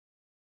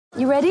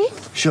You ready?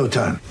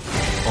 Showtime.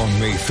 On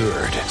May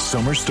 3rd,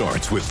 summer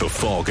starts with The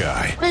Fall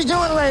Guy. Let's do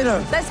it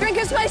later. Let's drink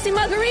a spicy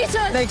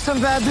margarita. Make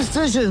some bad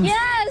decisions.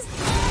 Yes!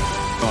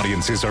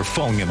 Audiences are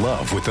falling in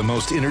love with the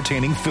most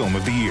entertaining film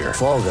of the year.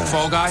 Fall Guy.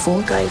 Fall Guy?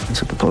 Fall Guy.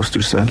 That's what the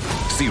poster said.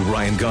 See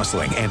Ryan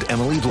Gosling and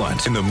Emily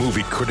Blunt in the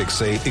movie critics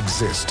say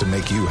exists to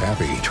make you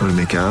happy. Trying to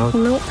make it out?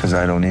 Nope. Because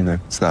I don't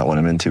either. It's not what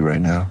I'm into right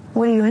now.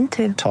 What are you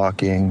into?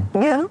 Talking.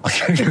 Yeah.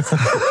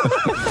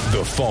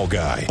 The Fall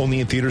Guy.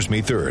 Only in theaters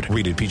May 3rd.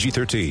 Rated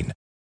PG-13.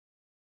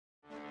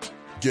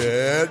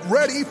 Get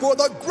ready for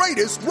the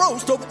greatest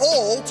roast of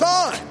all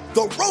time.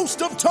 The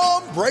Roast of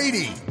Tom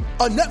Brady.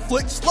 A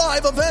Netflix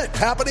live event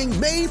happening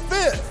May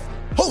 5th.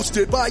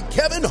 Hosted by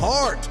Kevin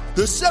Hart.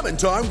 The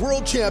 7-time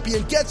world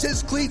champion gets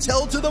his cleats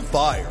held to the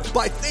fire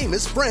by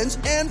famous friends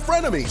and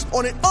frenemies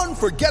on an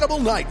unforgettable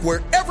night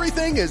where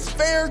everything is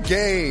fair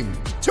game.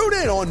 Tune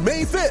in on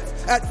May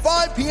 5th at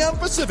 5 p.m.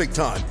 Pacific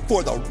time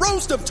for the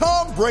Roast of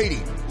Tom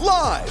Brady.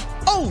 Live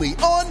only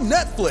on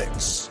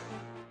Netflix.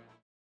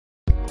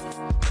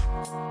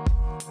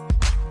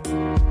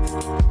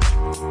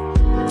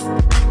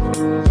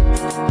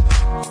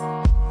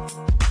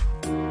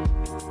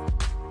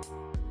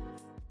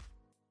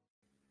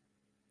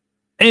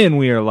 And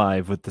we are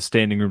live with the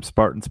Standing Room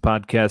Spartans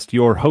podcast.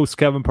 Your host,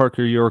 Kevin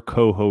Parker, your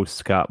co-host,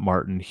 Scott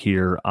Martin,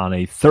 here on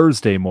a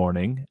Thursday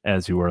morning,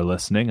 as you are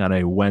listening, on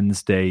a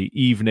Wednesday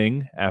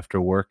evening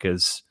after work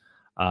as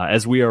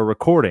we are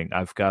recording.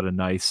 I've got a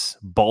nice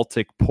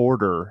Baltic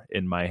Porter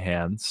in my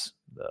hands,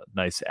 a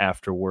nice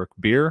after-work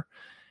beer.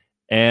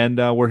 And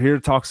we're here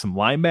to talk some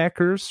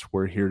linebackers.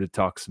 We're here to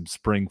talk some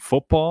spring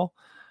football.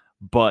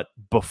 But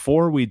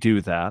before we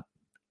do that,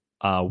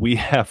 we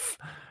have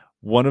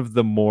one of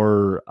the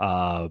more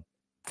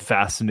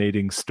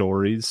fascinating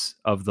stories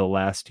of the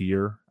last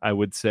year, I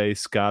would say,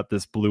 Scott.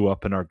 This blew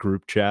up in our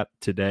group chat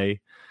today.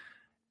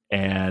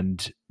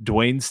 And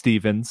Dwayne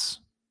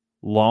Stephens,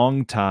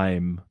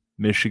 longtime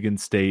Michigan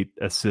State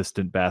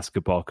assistant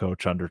basketball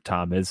coach under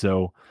Tom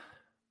Izzo,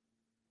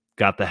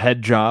 got the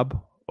head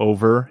job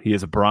over. He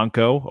is a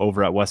Bronco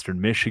over at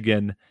Western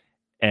Michigan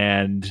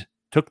and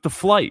took the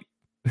flight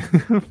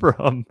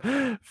from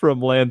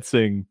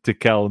Lansing to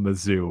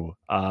Kalamazoo.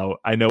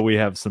 I know we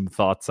have some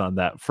thoughts on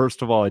that.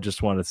 First of all, I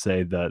just want to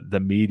say that the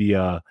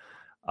media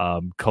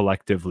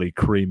collectively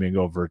creaming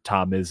over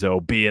Tom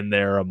Izzo being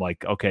there. I'm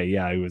like, okay,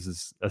 yeah, he was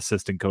his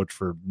assistant coach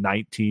for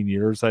 19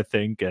 years, I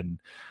think, and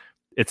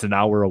it's an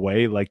hour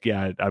away. Like,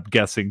 yeah, I'm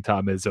guessing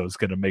Tom Izzo is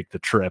going to make the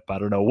trip. I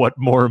don't know what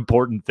more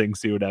important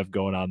things he would have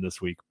going on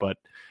this week, but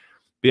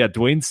yeah,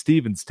 Dwayne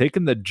Stephens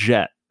taking the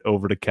jet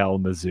over to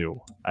Kalamazoo.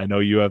 I know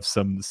you have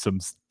some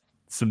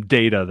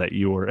data that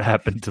you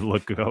happen to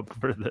look up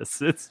for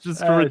this. It's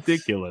just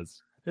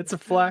ridiculous. It's a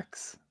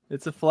flex.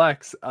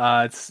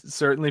 It's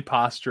certainly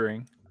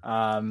posturing.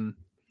 Yeah,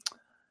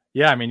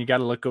 I mean, you got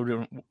to look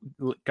good.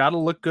 Got to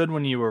look good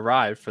when you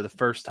arrive for the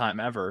first time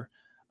ever.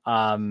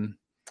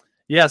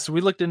 Yeah, so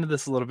we looked into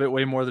this a little bit,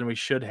 way more than we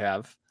should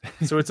have.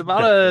 So it's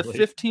about a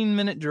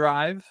 15-minute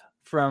drive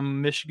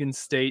from Michigan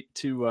State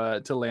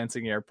to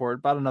Lansing Airport,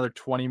 about another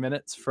 20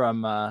 minutes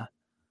from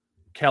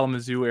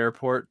Kalamazoo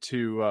Airport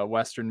to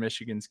Western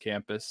Michigan's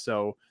campus.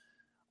 So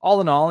all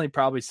in all, he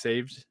probably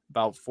saved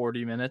about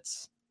 40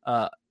 minutes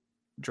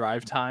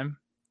drive time.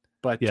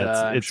 But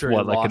yeah, it's sure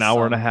what, like an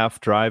hour and a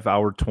half drive,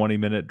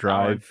 20-minute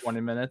drive.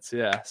 20 minutes,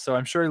 yeah. So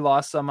I'm sure he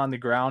lost some on the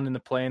ground in the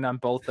plane on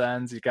both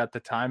ends. He got the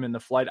time in the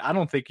flight. I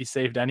don't think he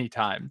saved any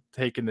time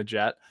taking the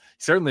jet.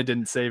 He certainly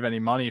didn't save any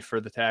money for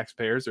the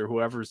taxpayers or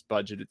whoever's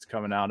budget it's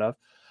coming out of.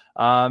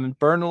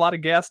 Burned a lot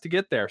of gas to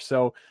get there.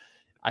 So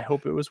I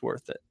hope it was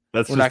worth it.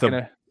 That's just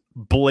a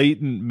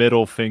blatant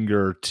middle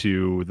finger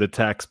to the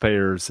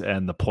taxpayers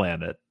and the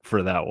planet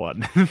for that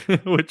one,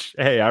 which,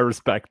 hey, I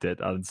respect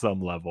it on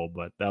some level,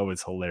 but that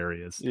was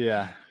hilarious.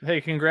 Yeah. Hey,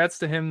 congrats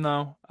to him,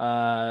 though.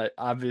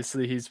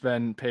 Obviously, he's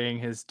been paying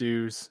his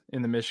dues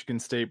in the Michigan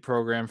State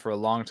program for a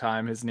long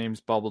time. His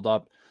name's bubbled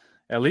up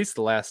at least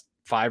the last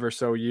 5 or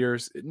so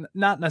years,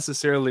 not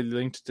necessarily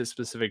linked to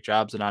specific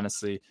jobs. And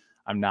honestly,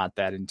 I'm not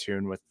that in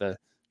tune with the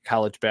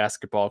college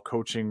basketball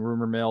coaching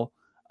rumor mill.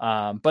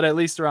 But at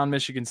least around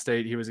Michigan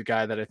State, he was a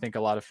guy that I think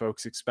a lot of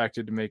folks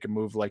expected to make a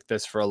move like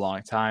this for a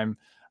long time.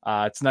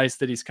 It's nice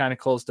that he's kind of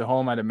close to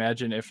home. I'd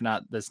imagine if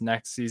not this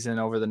next season,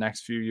 over the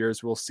next few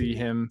years, we'll see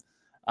him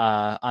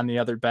on the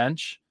other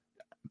bench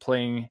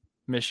playing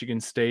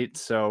Michigan State.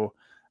 So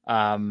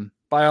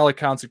by all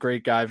accounts, a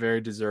great guy,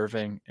 very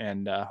deserving,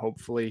 and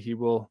hopefully he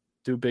will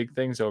do big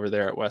things over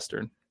there at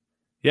Western.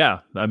 Yeah,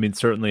 I mean,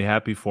 certainly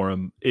happy for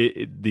him.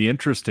 The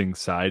interesting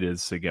side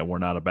is, again, we're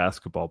not a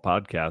basketball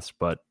podcast,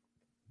 but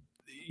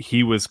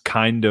he was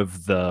kind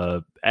of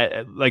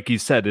like you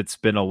said, it's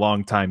been a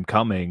long time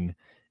coming.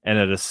 And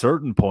at a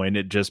certain point,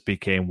 it just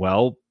became,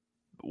 well,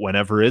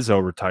 whenever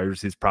Izzo retires,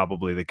 he's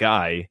probably the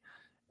guy.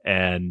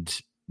 And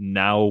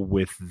now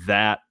with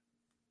that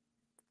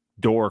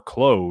door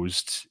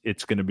closed,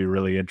 it's going to be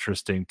really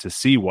interesting to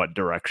see what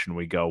direction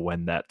we go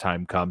when that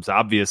time comes.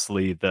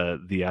 Obviously,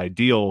 the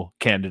ideal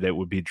candidate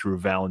would be Drew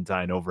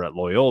Valentine over at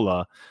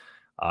Loyola,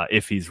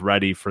 if he's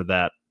ready for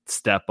that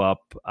step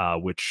up,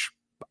 which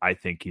I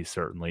think he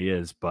certainly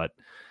is. But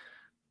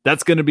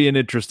that's going to be an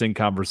interesting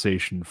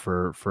conversation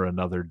for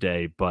another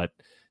day. But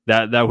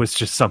that was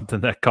just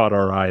something that caught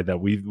our eye that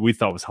we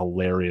thought was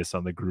hilarious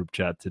on the group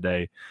chat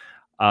today.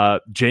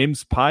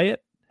 James Piot,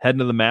 heading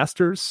to the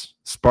Masters,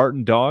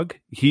 Spartan Dog.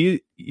 You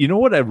know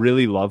what I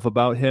really love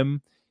about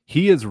him?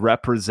 He is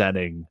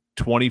representing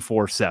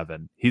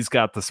 24/7. He's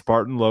got the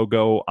Spartan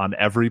logo on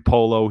every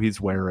polo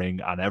he's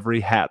wearing, on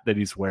every hat that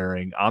he's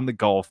wearing, on the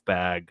golf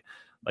bag.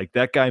 Like,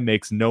 that guy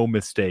makes no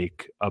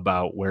mistake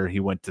about where he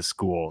went to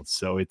school.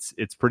 So it's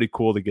pretty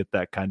cool to get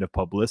that kind of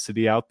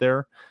publicity out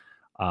there.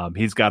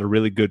 He's got a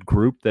really good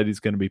group that he's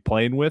going to be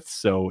playing with.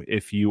 So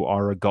if you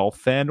are a golf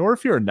fan, or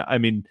if you're not, I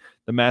mean,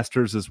 the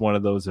Masters is one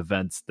of those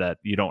events that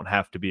you don't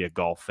have to be a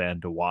golf fan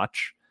to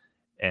watch.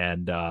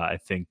 And I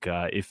think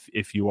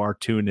if you are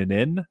tuning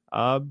in,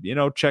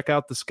 check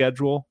out the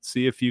schedule,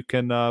 see if you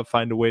can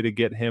find a way to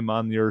get him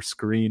on your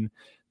screen.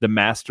 The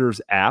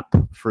Masters app,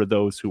 for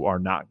those who are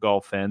not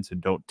golf fans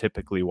and don't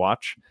typically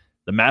watch,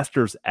 the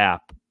Masters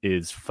app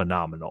is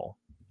phenomenal.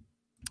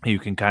 You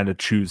can kind of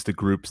choose the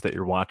groups that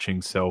you're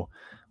watching. So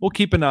we'll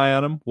keep an eye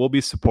on him. We'll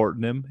be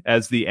supporting him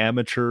as the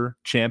amateur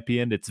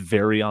champion. It's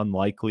very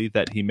unlikely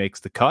that he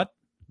makes the cut,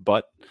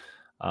 but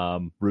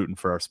rooting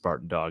for our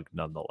Spartan Dog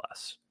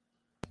nonetheless.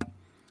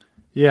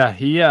 Yeah,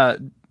 he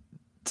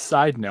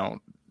side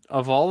note,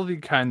 of all of the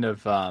kind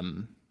of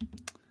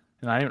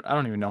and I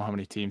don't even know how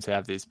many teams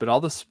have these, but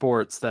all the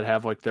sports that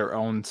have like their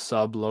own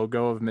sub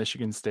logo of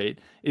Michigan State,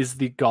 is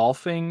the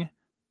golfing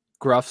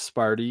Gruff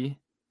Sparty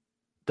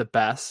the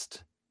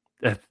best?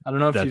 I don't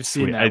know if you've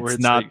seen sweet. that. It's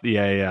not, like,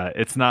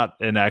 it's not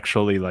an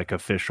actually like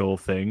official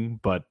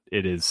thing, but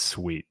it is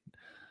sweet.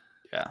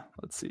 Yeah,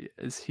 let's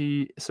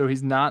see. So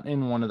he's not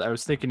in one of the, I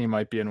was thinking he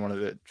might be in one of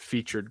the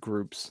featured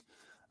groups.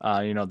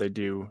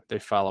 They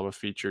follow a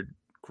featured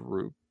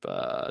group,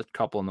 a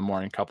couple in the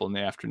morning, couple in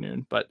the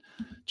afternoon, but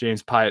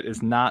James Piot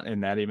is not in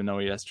that, even though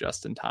he has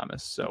Justin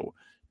Thomas. So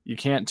you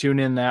can't tune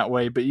in that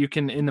way, but you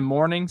can in the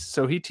mornings.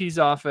 So he tees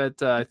off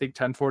at, I think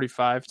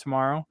 10:45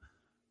 tomorrow.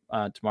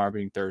 Tomorrow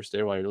being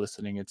Thursday, while you're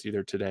listening, it's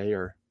either today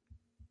or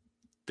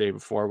day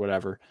before,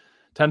 whatever.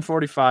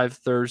 10:45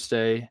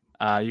 Thursday.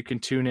 You can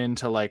tune in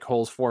to like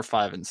holes 4,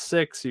 5, and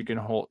 6. You can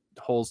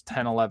holes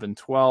 10, 11,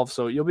 12.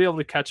 So you'll be able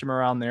to catch him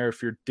around there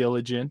if you're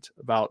diligent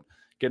about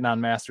getting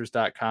on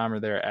masters.com or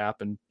their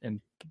app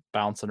and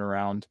bouncing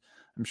around.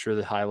 I'm sure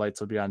the highlights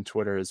will be on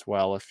Twitter as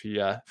well if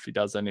he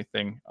does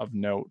anything of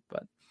note.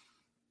 But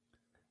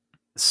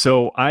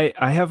so I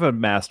have a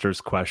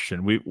Masters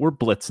question. We're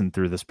blitzing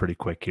through this pretty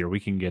quick here. We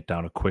can get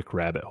down a quick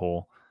rabbit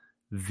hole.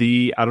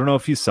 I don't know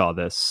if you saw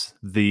this.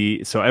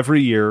 So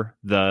every year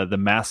the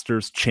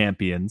Masters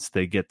champions,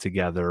 they get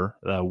together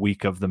a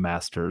week of the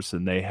Masters,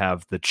 and they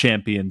have the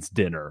champions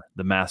dinner,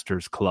 the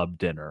Masters Club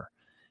dinner.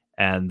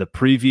 And the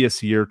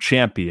previous year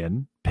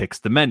champion picks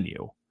the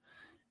menu.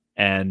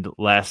 And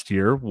last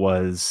year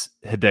was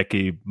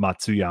Hideki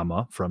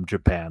Matsuyama from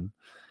Japan.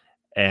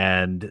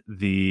 And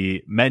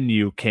the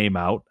menu came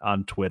out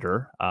on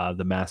Twitter.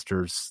 The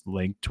Masters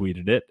link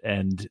tweeted it.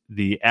 And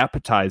the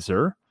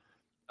appetizer,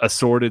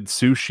 assorted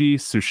sushi,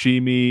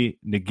 sashimi,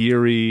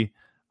 nigiri,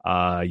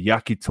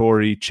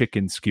 yakitori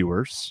chicken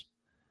skewers.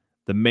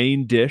 The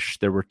main dish,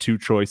 there were 2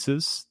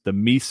 choices: the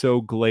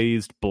miso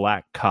glazed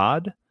black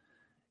cod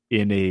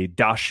in a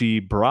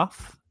dashi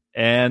broth,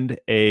 and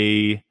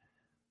a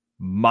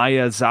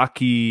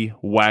Miyazaki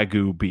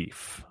Wagyu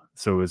beef.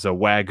 So it was a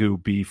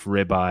Wagyu beef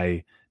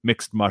ribeye,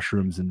 mixed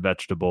mushrooms and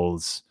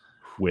vegetables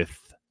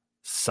with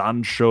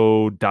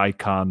Sansho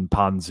Daikon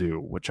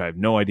Panzu, which I have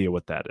no idea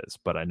what that is,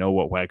 but I know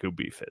what Wagyu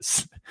beef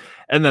is.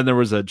 And then there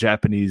was a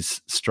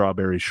Japanese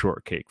strawberry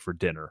shortcake for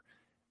dinner.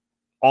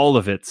 All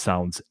of it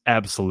sounds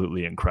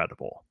absolutely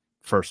incredible,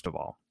 first of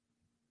all.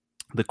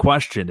 The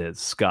question is,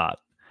 Scott,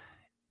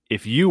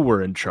 if you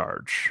were in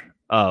charge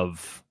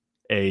of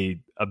a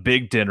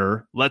big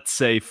dinner, let's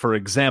say, for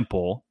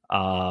example,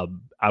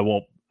 I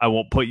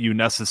won't put you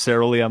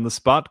necessarily on the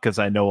spot because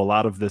I know a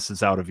lot of this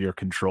is out of your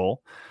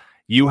control.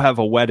 You have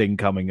a wedding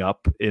coming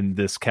up in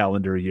this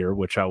calendar year,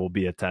 which I will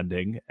be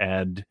attending.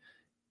 And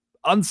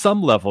on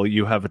some level,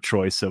 you have a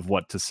choice of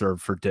what to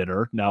serve for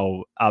dinner.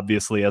 Now,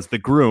 obviously, as the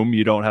groom,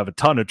 you don't have a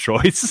ton of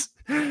choice,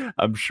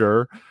 I'm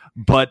sure.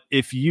 But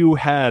if you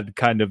had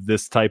kind of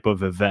this type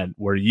of event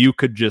where you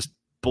could just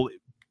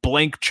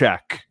blank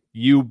check,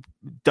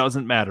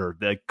 doesn't matter.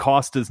 The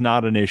cost is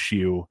not an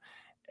issue.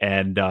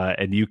 And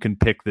you can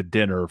pick the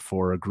dinner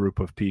for a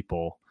group of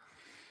people.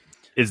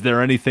 Is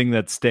there anything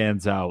that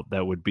stands out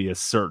that would be a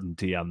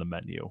certainty on the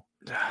menu?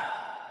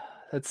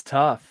 That's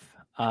tough.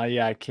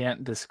 I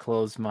can't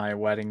disclose my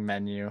wedding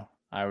menu.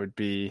 I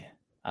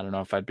don't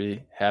know if I'd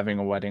be having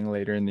a wedding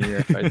later in the year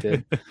if I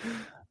did.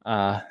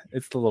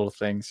 It's the little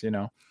things,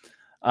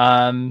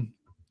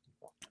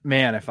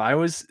 Man, if I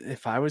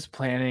was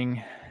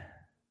planning,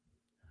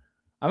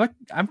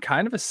 I'm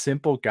kind of a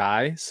simple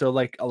guy. So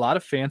like a lot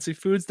of fancy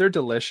foods, they're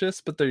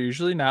delicious, but they're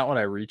usually not what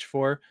I reach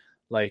for.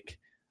 Like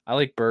I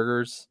like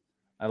burgers.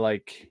 I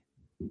like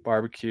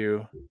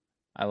barbecue.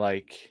 I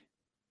like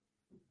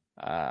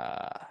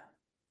I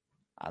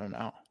don't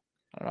know.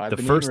 The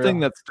first thing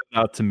that stood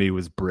out to me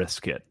was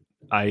brisket.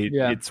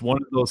 It's one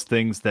of those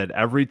things that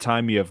every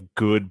time you have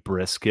good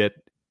brisket,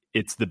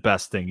 it's the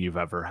best thing you've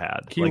ever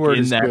had. Keyword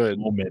in is that good.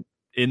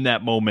 In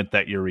that moment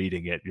that you're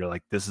eating it, you're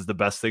like, this is the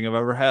best thing I've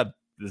ever had.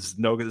 This is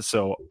no good.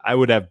 So I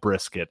would have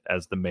brisket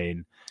as the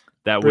main.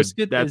 That's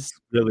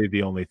really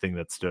the only thing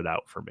that stood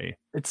out for me.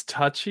 It's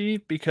touchy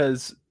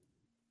because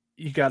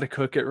you got to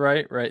cook it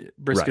right?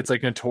 Brisket's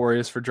like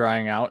notorious for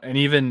drying out, and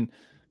even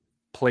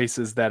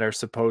places that are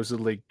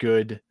supposedly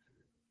good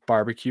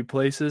barbecue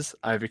places,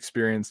 I've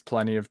experienced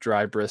plenty of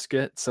dry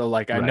brisket. So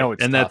like, I know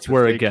it's, and that's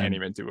where they again, can't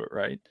even do it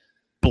right.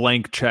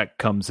 Blank check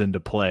comes into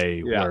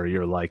play where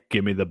you're like,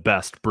 give me the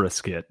best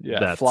brisket.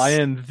 Fly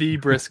in the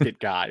brisket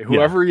guy,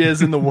 whoever he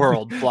is in the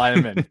world, fly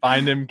him in,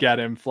 find him, get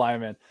him, fly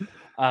him in.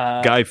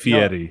 Guy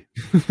Fieri.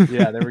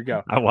 Yeah, there we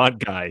go. I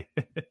want Guy.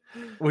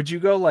 Would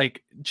you go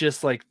like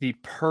just like the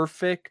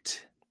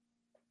perfect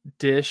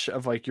dish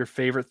of like your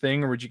favorite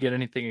thing, or would you get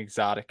anything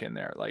exotic in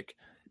there? Like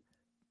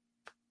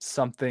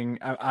something,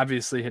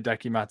 obviously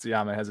Hideki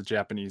Matsuyama has a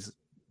Japanese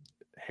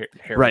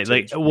heritage. Right.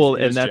 Like, well,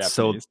 and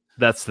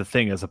that's the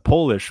thing. As a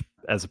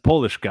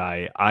Polish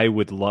guy, I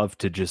would love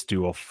to just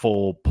do a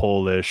full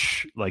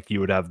Polish, like you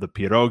would have the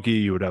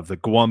pierogi, you would have the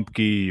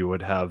głąbki, you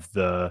would have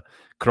the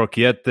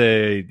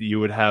krokiety, you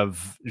would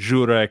have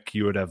żurek,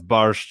 you would have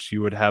barszt,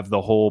 you would have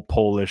the whole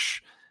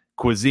Polish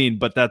cuisine,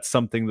 but that's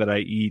something that I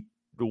eat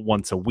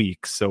once a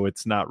week, so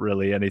it's not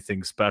really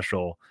anything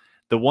special.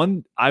 The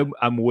one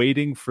I'm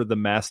waiting for the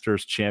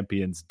Masters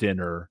Champions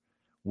dinner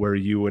where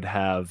you would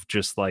have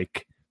just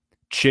like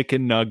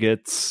chicken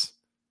nuggets,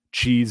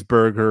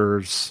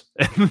 cheeseburgers,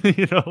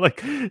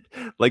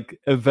 and like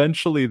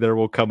eventually there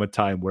will come a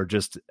time where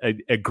just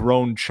a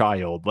grown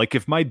child, like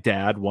if my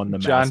dad won the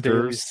John Masters,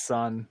 Daly's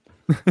son.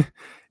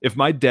 If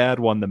my dad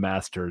won the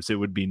Masters, it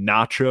would be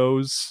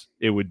nachos,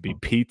 it would be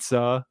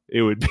pizza,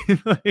 it would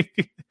be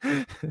like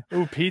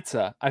Ooh,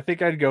 pizza. I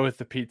think I'd go with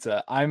the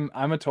pizza. I'm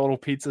a total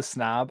pizza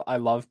snob. I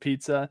love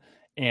pizza,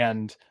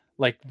 and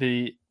like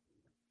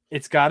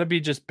it's got to be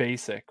just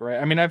basic, right?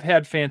 I mean, I've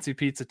had fancy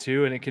pizza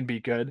too, and it can be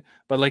good,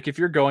 but like if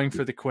you're going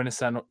for the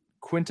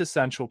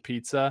quintessential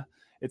pizza,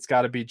 it's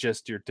got to be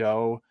just your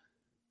dough,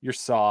 your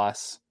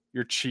sauce,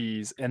 your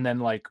cheese, and then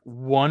like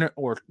one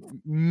or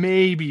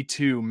maybe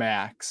two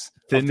max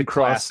thin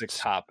crust classic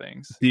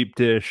toppings. Deep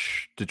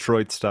dish,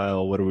 Detroit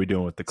style. What are we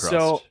doing with the crust?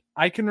 So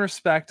I can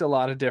respect a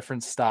lot of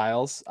different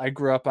styles. I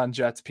grew up on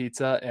Jets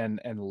Pizza and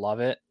love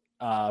it.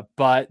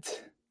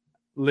 But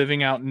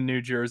living out in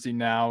New Jersey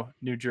now,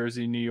 New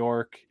Jersey, New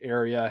York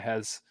area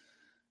has,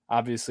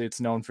 obviously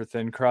it's known for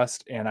thin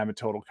crust, and I'm a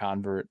total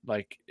convert.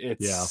 Like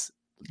it's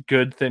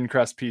good thin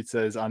crust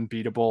pizza is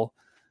unbeatable.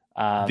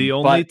 The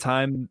only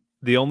time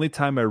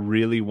I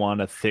really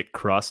want a thick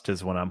crust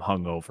is when I'm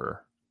hungover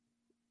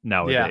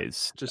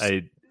nowadays. Just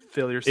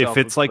fill yourself.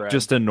 If it's like bread.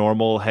 Just a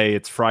normal, hey,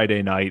 it's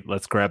Friday night,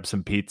 let's grab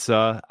some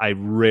pizza, I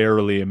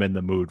rarely am in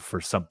the mood for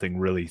something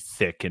really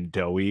thick and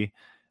doughy.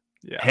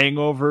 Yeah.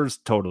 Hangovers,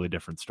 totally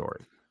different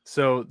story.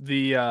 So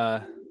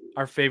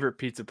our favorite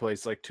pizza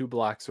place, like 2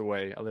 blocks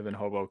away, I live in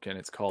Hoboken,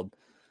 it's called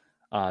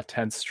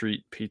 10th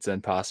Street Pizza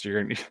and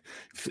Pasta.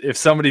 If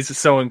somebody's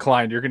so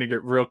inclined, you're going to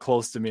get real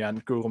close to me on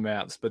Google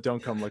Maps, but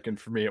don't come looking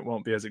for me. It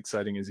won't be as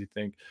exciting as you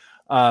think.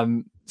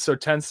 So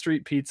 10th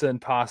Street Pizza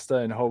and Pasta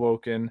in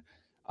Hoboken.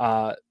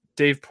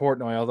 Dave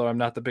Portnoy, although I'm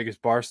not the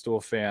biggest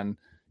Barstool fan,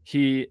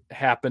 he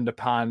happened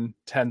upon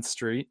 10th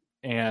Street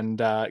and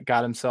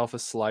got himself a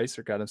slice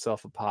or got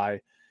himself a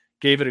pie,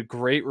 gave it a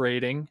great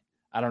rating.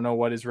 I don't know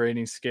what his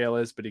rating scale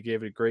is, but he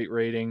gave it a great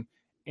rating.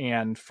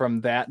 And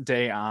from that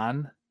day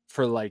on,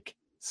 for like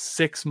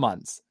 6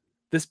 months,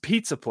 this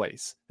pizza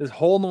place, this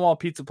hole in the wall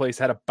pizza place,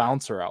 had a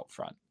bouncer out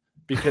front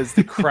because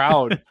the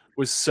crowd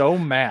was so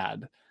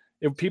mad.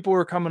 People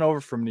were coming over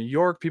from New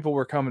York, people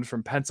were coming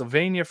from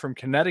Pennsylvania, from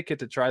Connecticut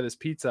to try this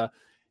pizza.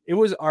 It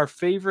was our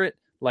favorite,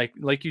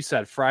 like you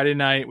said, Friday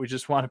night. We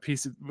just want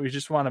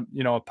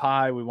a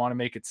pie. We want to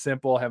make it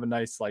simple, have a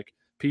nice like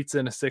pizza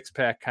in a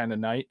 6-pack kind of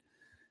night.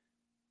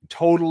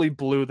 Totally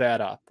blew that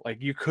up. Like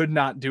you could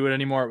not do it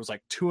anymore. It was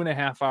like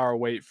 2.5 hour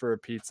wait for a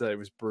pizza. It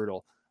was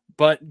brutal,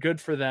 but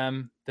good for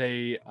them.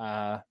 They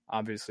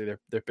obviously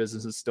their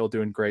business is still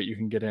doing great. You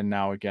can get in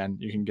now again.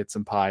 You can get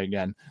some pie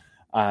again.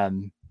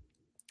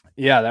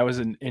 Yeah, that was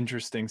an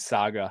interesting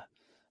saga,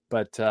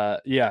 but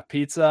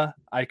pizza,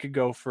 I could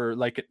go for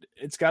like,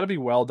 it's got to be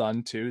well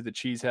done too. The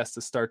cheese has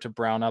to start to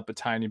brown up a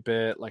tiny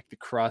bit. Like the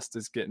crust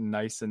is getting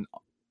nice and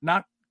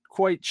not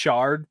quite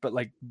charred, but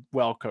like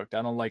well cooked.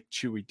 I don't like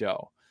chewy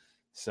dough.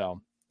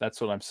 So that's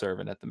what I'm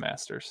serving at the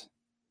Masters.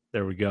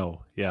 There we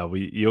go. Yeah,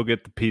 you'll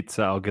get the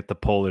pizza, I'll get the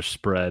Polish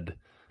spread,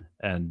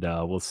 and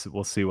we'll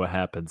see what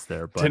happens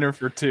there. But dinner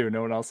for 2,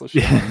 no one else will show.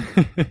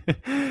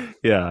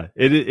 Yeah,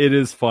 it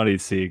is funny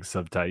seeing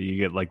sometimes you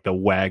get like the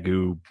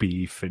Wagyu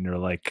beef, and you're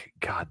like,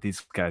 God,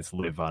 these guys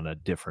live on a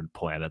different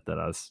planet than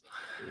us.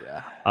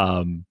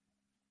 Yeah.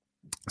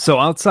 So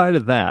outside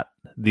of that,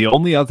 the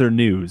only other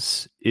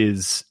news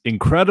is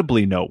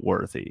incredibly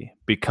noteworthy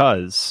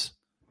because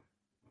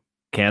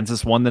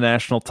Kansas won the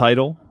national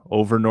title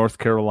over North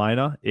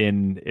Carolina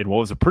in what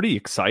was a pretty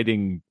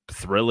exciting,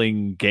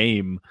 thrilling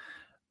game.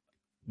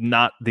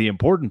 Not the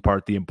important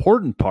part. The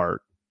important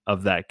part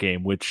of that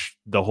game, which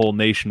the whole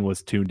nation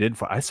was tuned in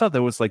for. I saw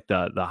that was like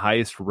the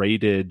highest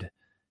rated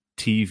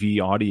TV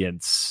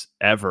audience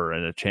ever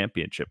in a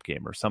championship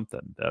game or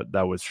something.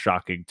 That was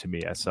shocking to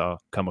me. I saw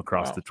come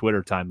across the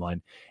Twitter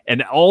timeline,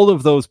 and all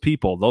of those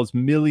people, those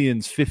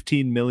millions,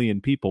 15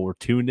 million people were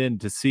tuned in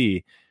to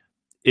see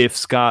if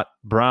Scott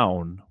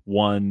Brown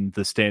won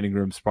the Standing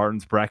Room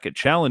Spartans Bracket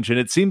Challenge, and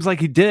it seems like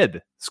he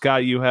did.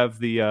 Scott, you have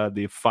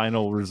the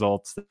final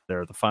results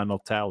there, the final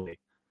tally.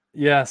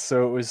 Yeah,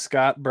 so it was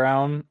Scott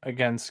Brown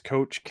against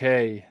Coach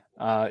K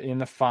in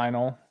the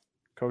final.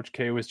 Coach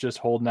K was just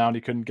holding out.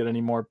 He couldn't get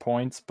any more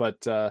points,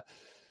 but I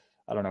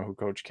don't know who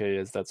Coach K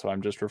is. That's why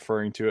I'm just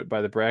referring to it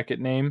by the bracket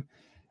name.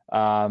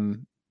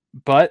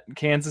 But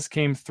Kansas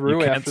came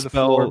through after the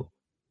floor.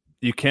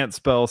 You can't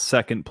spell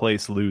second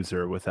place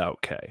loser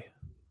without K.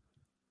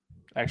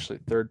 Actually,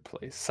 third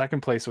place.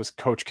 Second place was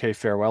Coach K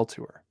Farewell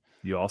Tour.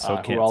 You also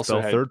can't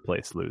spell third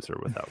place loser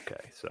without K,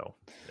 so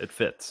it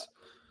fits.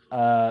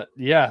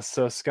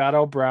 So Scott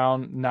L.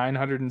 Brown,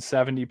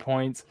 970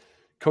 points.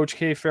 Coach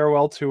K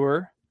Farewell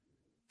Tour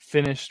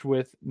finished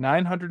with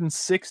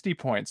 960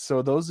 points.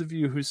 So those of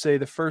you who say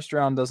the first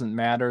round doesn't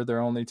matter, they're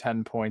only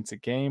 10 points a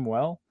game.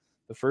 Well,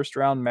 the first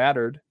round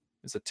mattered.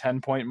 It's a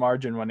 10-point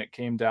margin when it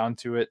came down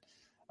to it.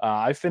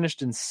 I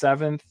finished in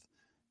 7th.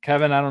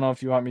 Kevin, I don't know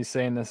if you want me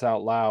saying this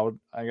out loud.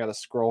 I got to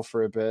scroll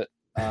for a bit.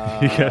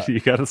 You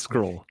got to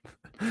scroll.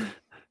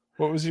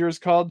 What was yours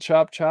called?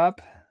 Chop Chop?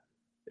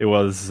 It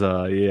was,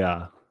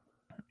 yeah.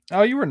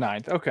 Oh, you were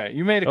 9th. Okay,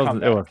 you made a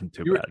comeback. It wasn't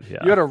too bad. Yeah,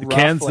 you had a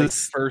rough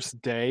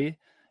first day,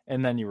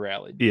 and then you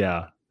rallied.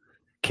 Yeah,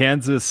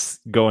 Kansas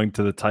going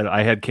to the title.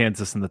 I had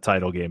Kansas in the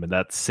title game, and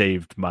that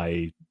saved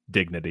my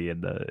dignity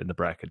in the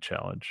bracket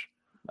challenge.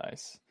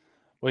 Nice.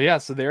 Well, yeah.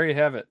 So there you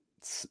have it.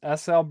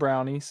 SL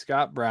Brownie,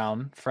 Scott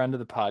Brown, friend of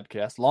the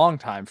podcast,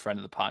 longtime friend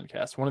of the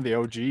podcast, one of the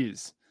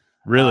OGs.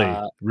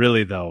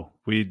 Really though,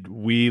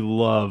 we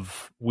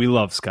love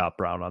Scott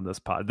Brown on this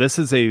pod. This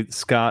is a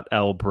Scott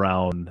L.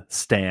 Brown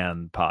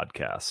stan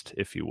podcast,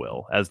 if you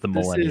will, as the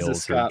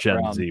millennials or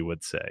Gen Z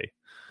would say.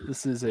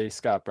 This is a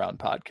Scott Brown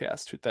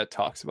podcast that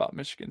talks about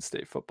Michigan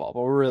State football,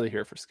 but we're really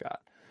here for Scott.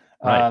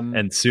 Right.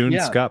 And soon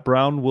Scott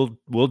Brown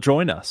will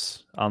join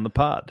us on the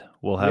pod.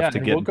 We'll have to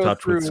get in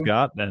touch with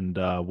Scott, and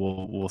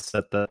we'll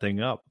set that thing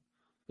up.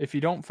 If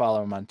you don't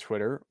follow him on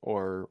Twitter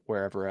or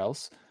wherever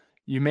else,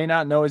 you may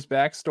not know his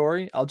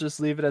backstory. I'll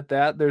just leave it at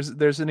that.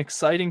 There's an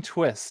exciting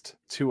twist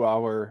to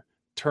our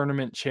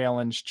tournament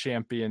challenge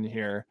champion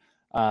here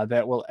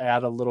that will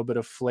add a little bit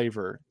of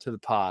flavor to the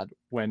pod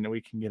when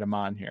we can get him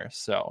on here.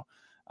 So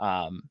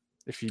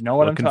if you know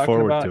what I'm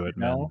talking about, to it,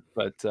 man.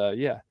 But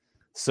yeah.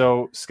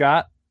 So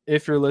Scott,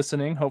 if you're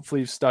listening,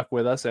 hopefully you've stuck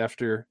with us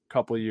after a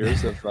couple of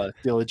years of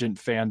diligent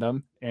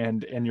fandom,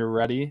 and you're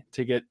ready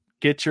to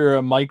get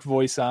your mic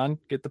voice on,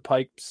 get the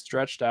pipe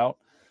stretched out.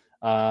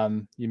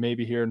 You may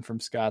be hearing from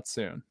Scott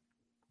soon.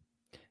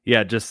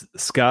 Yeah, just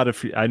Scott,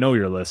 I know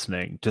you're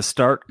listening, just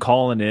start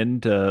calling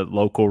in to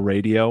local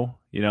radio.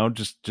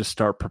 Just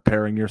start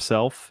preparing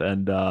yourself,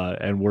 and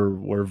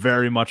we're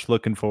very much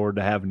looking forward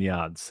to having you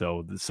on.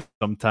 So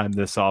sometime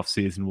this off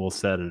season we'll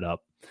set it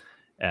up.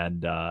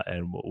 And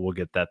we'll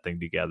get that thing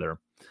together.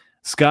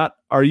 Scott,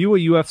 are you a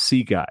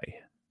UFC guy?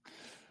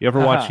 You ever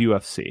watch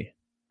UFC?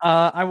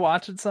 I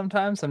watch it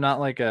sometimes. I'm not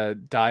like a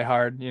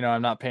diehard.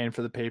 I'm not paying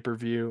for the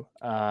pay-per-view.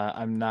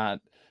 I'm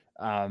not.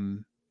 I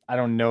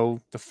don't know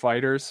the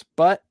fighters,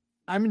 but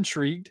I'm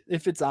intrigued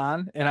if it's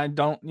on, and I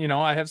don't.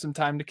 I have some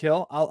time to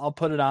kill. I'll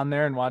put it on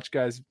there and watch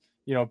guys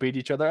beat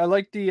each other. I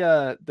like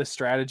the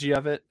strategy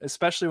of it,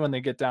 especially when they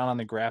get down on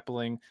the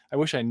grappling. I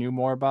wish I knew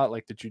more about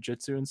like the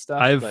jiu-jitsu and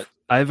stuff.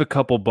 I have a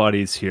couple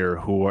buddies here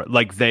who are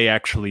like, they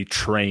actually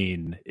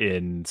train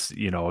in,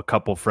 a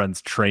couple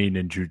friends train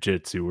in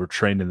jiu-jitsu or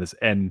train in this.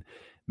 And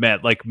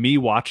Matt, like me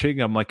watching,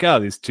 I'm like, oh,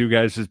 these two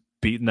guys just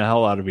beating the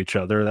hell out of each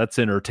other. That's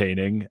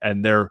entertaining.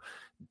 And they're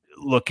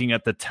looking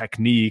at the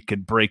technique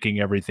and breaking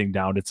everything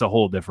down. It's a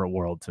whole different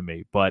world to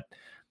me. But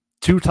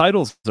 2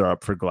 titles are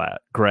up for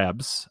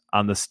grabs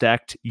on the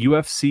stacked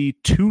UFC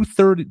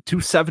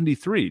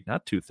 273,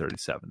 not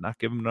 237, not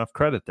giving enough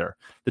credit there.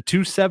 The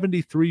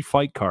 273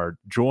 fight card.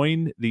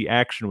 Join the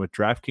action with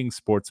DraftKings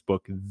Sportsbook,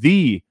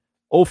 the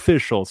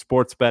official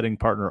sports betting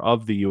partner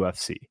of the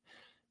UFC.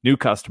 New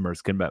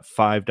customers can bet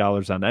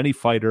 $5 on any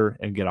fighter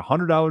and get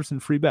 $100 in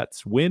free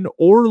bets, win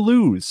or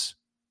lose,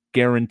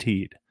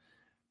 guaranteed.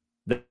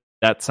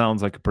 That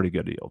sounds like a pretty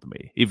good deal to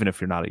me, even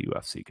if you're not a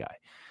UFC guy.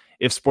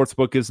 If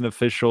Sportsbook isn't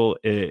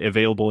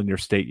available in your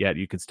state yet,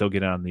 you can still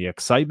get on the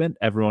excitement.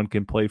 Everyone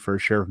can play for a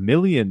share of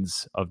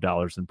millions of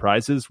dollars in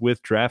prizes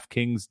with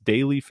DraftKings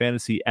Daily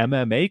Fantasy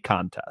MMA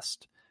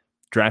contest.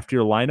 Draft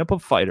your lineup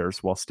of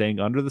fighters while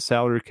staying under the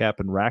salary cap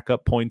and rack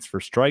up points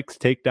for strikes,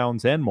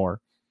 takedowns, and more.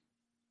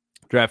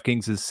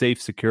 DraftKings is safe,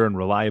 secure, and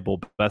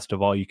reliable. Best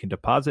of all, you can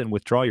deposit and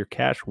withdraw your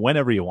cash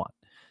whenever you want.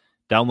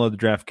 Download the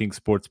DraftKings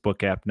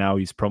Sportsbook app now.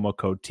 Use promo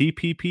code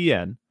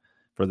TPPN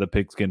for the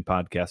Pigskin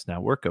Podcast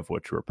Network, of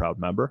which we're a proud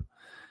member.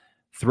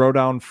 Throw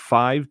down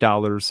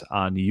 $5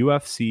 on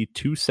UFC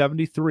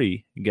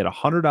 273 and get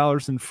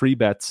 $100 in free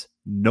bets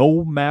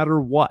no matter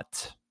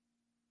what.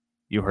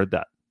 You heard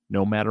that.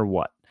 No matter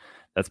what.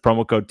 That's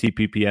promo code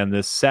TPPN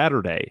this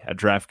Saturday at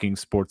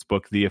DraftKings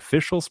Sportsbook, the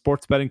official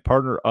sports betting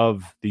partner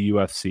of the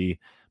UFC.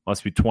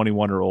 Must be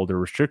 21 or older.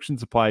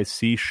 Restrictions apply.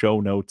 See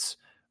show notes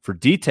for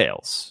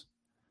details.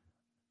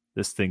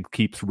 This thing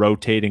keeps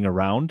rotating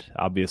around.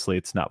 Obviously,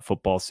 it's not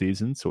football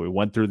season, so we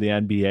went through the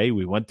NBA.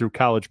 We went through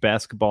college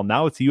basketball.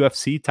 Now it's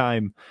UFC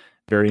time.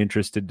 Very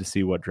interested to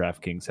see what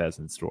DraftKings has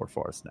in store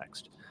for us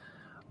next.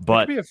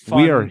 But It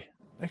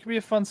could be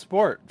a fun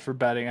sport for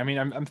betting. I mean,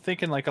 I'm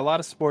thinking like a lot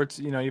of sports,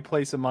 you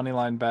place a money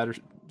line bet or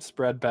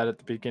spread bet at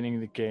the beginning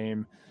of the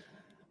game.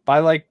 By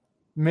like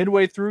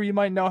midway through, you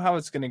might know how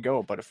it's going to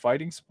go. But a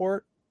fighting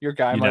sport, your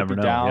guy might be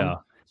down. Yeah.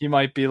 He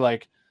might be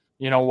like,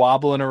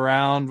 wobbling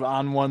around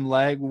on one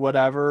leg,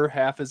 whatever,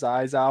 half his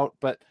eyes out.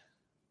 But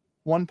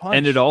one punch.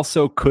 And it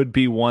also could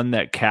be one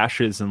that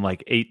cashes in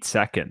like 8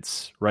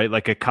 seconds, right?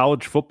 Like a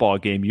college football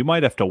game, you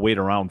might have to wait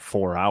around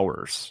 4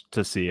 hours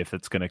to see if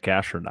it's going to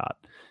cash or not.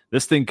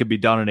 This thing could be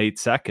done in 8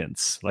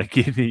 seconds. Like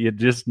you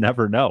just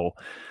never know.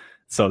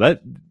 So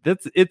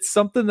it's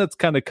something that's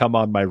kind of come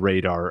on my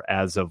radar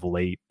as of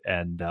late,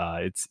 and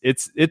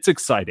it's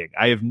exciting.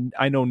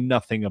 I know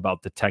nothing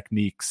about the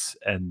techniques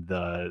and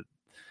the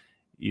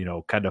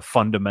kind of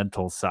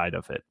fundamental side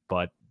of it,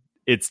 but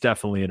it's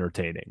definitely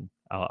entertaining.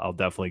 I'll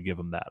definitely give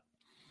them that.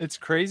 It's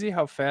crazy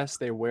how fast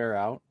they wear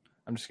out.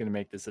 I'm just going to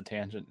make this a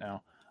tangent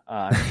now.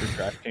 I'm sure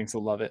DraftKings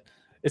will love it.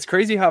 It's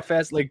crazy how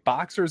fast, like,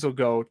 boxers will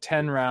go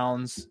 10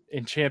 rounds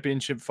in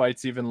championship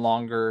fights, even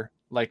longer.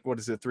 Like,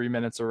 3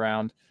 minutes a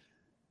round?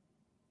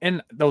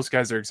 And those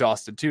guys are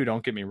exhausted too,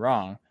 don't get me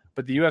wrong.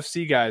 But the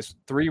UFC guys,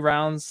 3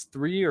 rounds,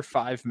 3 or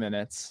 5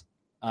 minutes.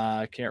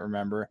 I can't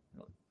remember.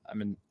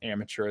 I'm an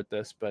amateur at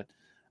this, but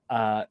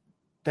that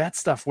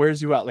stuff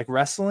wears you out. Like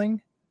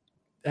wrestling.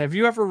 Have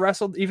you ever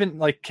wrestled, even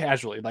like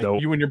casually? Like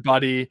Nope. You and your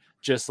buddy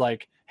just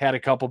like had a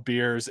couple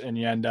beers and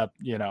you end up,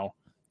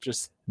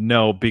 just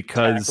No,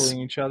 because tackling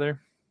each other.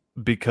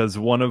 Because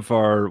one of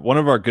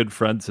our good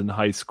friends in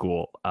high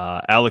school,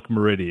 Alec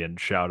Meridian,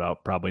 shout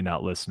out, probably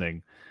not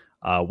listening,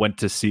 went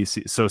to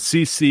CC. So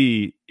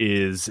CC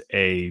is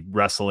a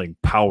wrestling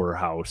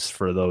powerhouse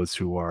for those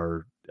who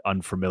are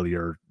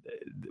unfamiliar.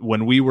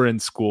 When we were in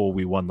school,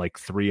 we won like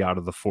 3 out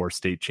of the 4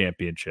 state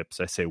championships.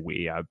 I say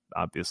we, I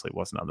obviously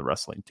wasn't on the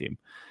wrestling team.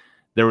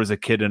 There was a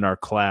kid in our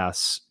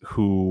class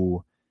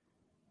who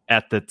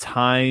at the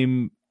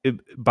time,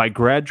 by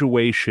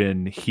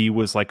graduation, he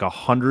was like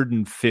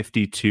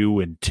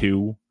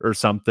 152-2 or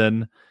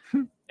something.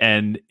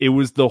 And it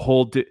was the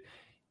whole,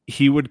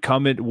 he would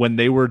come in when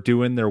they were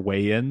doing their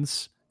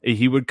weigh-ins,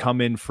 he would come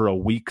in for a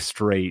week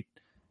straight,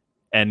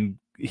 and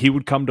he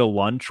would come to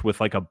lunch with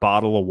like a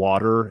bottle of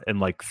water and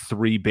like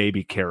 3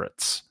 baby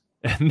carrots.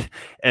 And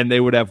they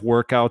would have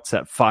workouts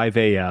at 5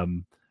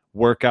 a.m.,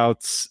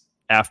 workouts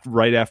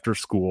right after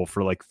school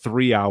for like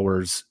 3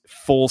 hours,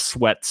 full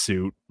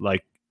sweatsuit,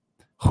 like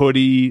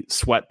hoodie,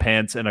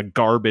 sweatpants, and a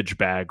garbage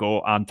bag. Oh,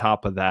 on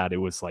top of that, it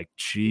was like,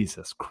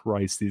 Jesus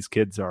Christ, these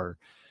kids are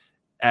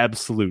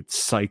absolute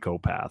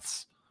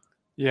psychopaths.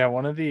 Yeah,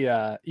 one of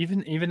the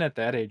even at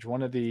that age,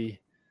 one of the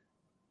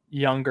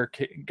younger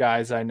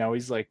guys I know,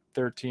 he's like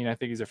 13. I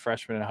think he's a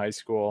freshman in high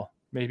school,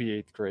 maybe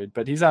 8th grade,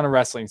 but he's on a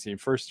wrestling team,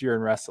 first year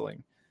in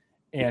wrestling.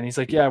 And he's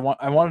like, yeah,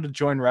 I wanted to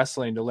join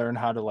wrestling to learn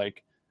how to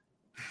like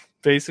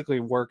basically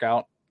work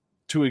out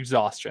to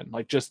exhaustion,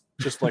 like just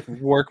like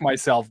work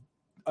myself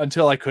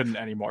until I couldn't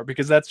anymore,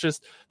 because that's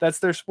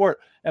their sport.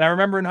 And I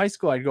remember in high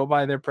school, I'd go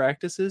by their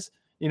practices,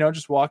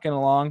 just walking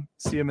along,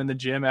 see them in the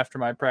gym after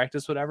my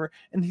practice, whatever.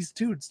 And these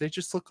dudes, they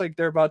just look like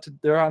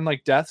they're on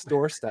like death's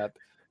doorstep,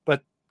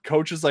 but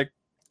coach is like,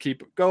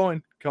 keep it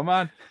going, come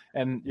on.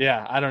 And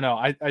yeah, I don't know.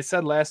 I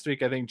said last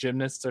week, I think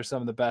gymnasts are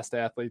some of the best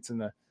athletes in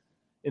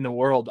the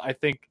world. I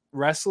think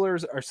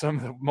wrestlers are some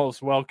of the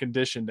most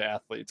well-conditioned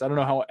athletes. I don't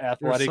know how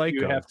athletic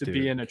you have to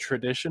be in a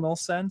traditional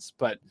sense,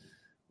 but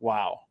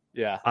wow.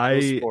 Yeah.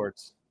 Those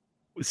sports.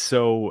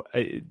 So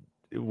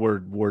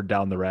we're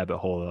down the rabbit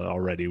hole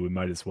already. We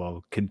might as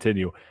well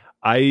continue.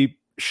 I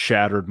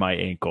shattered my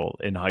ankle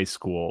in high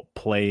school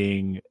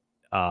playing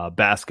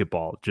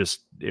basketball.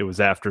 It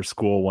was after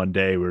school one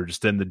day. We were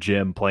just in the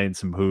gym playing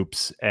some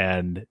hoops,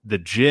 and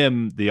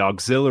the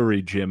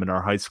auxiliary gym in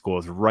our high school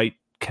is right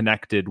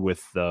connected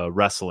with the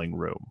wrestling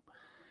room.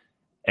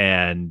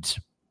 And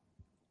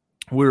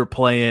we were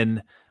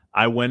playing.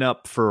 I went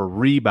up for a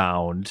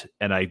rebound,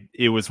 and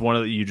it was one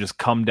of you just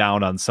come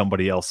down on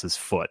somebody else's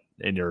foot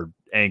and your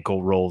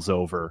ankle rolls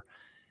over.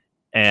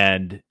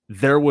 And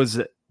there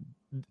was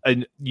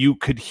you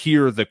could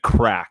hear the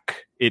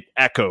crack. It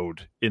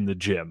echoed in the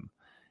gym,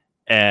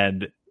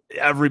 and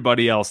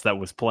everybody else that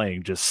was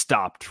playing just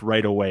stopped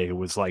right away. It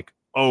was like,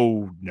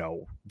 oh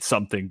no,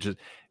 something just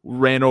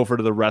ran over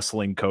to the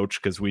wrestling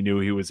coach, because we knew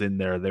he was in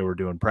there. They were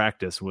doing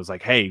practice, and was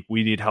like, hey,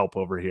 we need help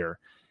over here.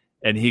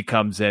 And he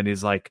comes in,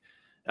 he's like,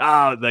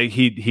 Like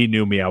he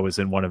knew me. I was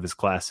in one of his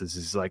classes.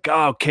 He's like,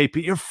 "Oh,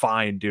 KP, you're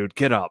fine, dude.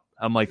 Get up."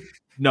 I'm like,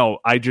 "No,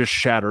 I just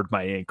shattered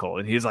my ankle."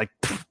 And he's like,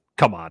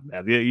 "Come on,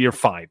 man. You're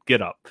fine.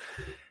 Get up."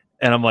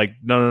 And I'm like,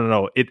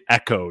 no. It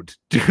echoed,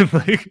 dude.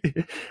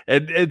 Like,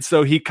 and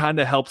so he kind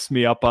of helps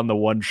me up on the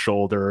one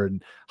shoulder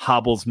and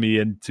hobbles me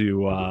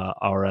into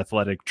our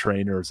athletic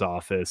trainer's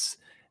office.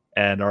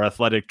 And our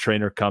athletic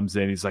trainer comes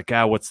in. He's like,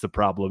 "What's the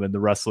problem?" And the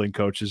wrestling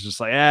coach is just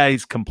like,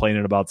 he's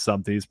complaining about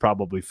something. He's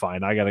probably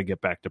fine. I got to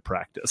get back to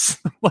practice.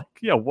 I'm like,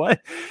 yeah,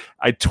 what?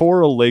 I tore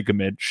a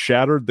ligament,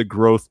 shattered the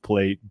growth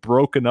plate,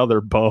 broke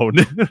another bone.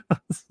 I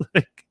was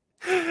like,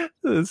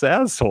 this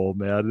asshole,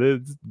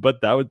 man.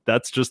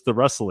 That's just the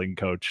wrestling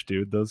coach,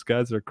 dude. Those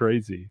guys are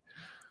crazy.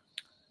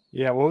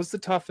 Yeah. What was the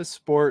toughest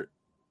sport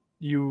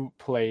you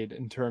played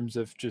in terms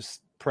of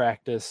just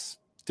practice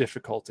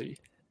difficulty?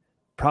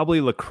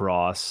 Probably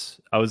lacrosse.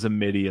 I was a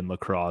midi in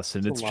lacrosse,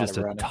 and it's just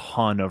a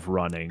ton of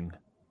running.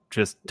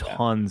 Just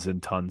tons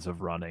and tons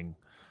of running.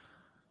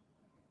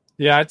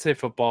 Yeah, I'd say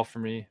football for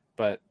me,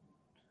 but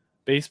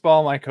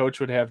baseball, my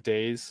coach would have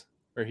days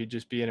where he'd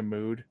just be in a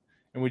mood,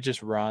 and we'd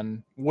just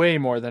run way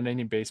more than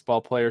any baseball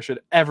player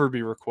should ever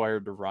be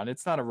required to run.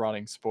 It's not a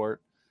running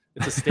sport.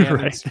 It's a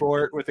standing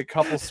sport with a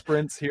couple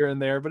sprints here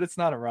and there, but it's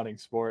not a running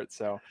sport,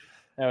 so...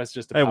 That was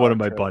just one of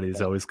my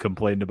buddies always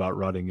complained about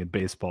running in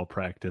baseball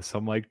practice.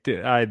 I'm like,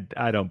 dude, I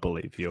don't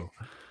believe you.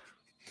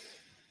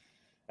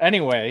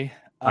 Anyway,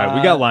 all right,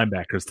 we got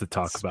linebackers to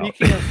talk about.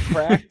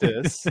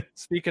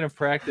 Speaking of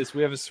practice,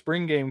 we have a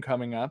spring game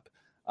coming up.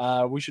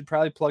 We should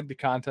probably plug the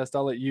contest.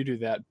 I'll let you do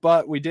that.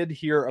 But we did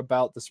hear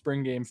about the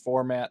spring game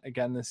format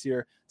again this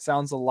year.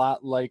 Sounds a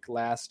lot like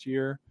last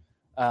year.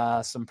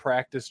 Some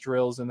practice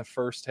drills in the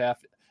first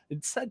half.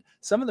 It said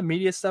some of the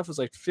media stuff was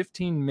like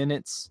 15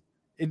 minutes.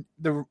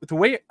 The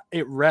way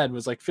it read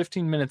was like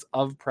 15 minutes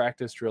of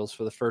practice drills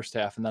for the first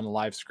half and then a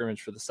live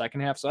scrimmage for the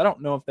second half. So I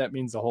don't know if that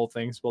means the whole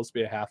thing's supposed to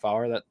be a half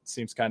hour. That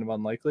seems kind of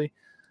unlikely.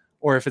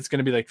 Or if it's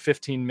going to be like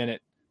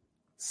 15-minute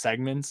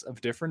segments of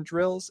different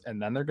drills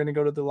and then they're going to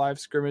go to the live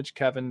scrimmage.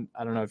 Kevin,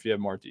 I don't know if you have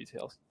more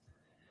details.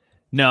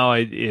 No,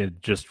 I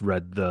just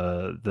read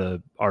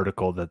the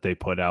article that they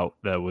put out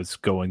that was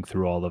going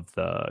through all of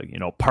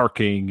the,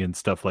 parking and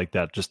stuff like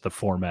that, just the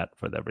format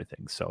for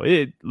everything. So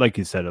it, like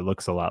you said, it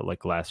looks a lot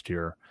like last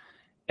year.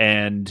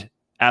 And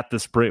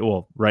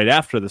right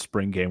after the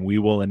spring game, we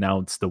will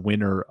announce the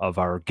winner of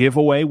our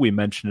giveaway. We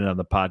mentioned it on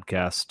the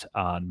podcast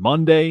on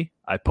Monday.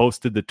 I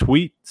posted the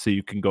tweet, so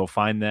you can go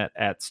find that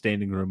at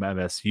Standing Room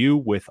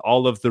MSU with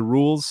all of the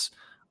rules.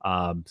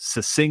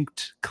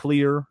 Succinct,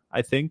 clear,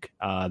 I think.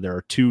 There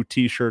are 2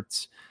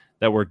 t-shirts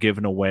that were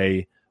given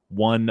away.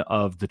 One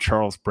of the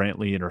Charles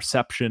Brantley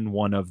interception,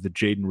 one of the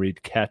Jaden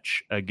Reed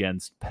catch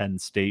against Penn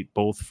State,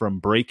 both from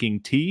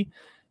Breaking T.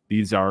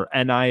 These are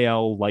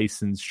NIL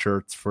licensed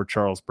shirts for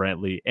Charles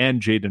Brantley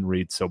and Jaden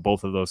Reed, so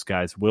both of those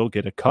guys will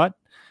get a cut.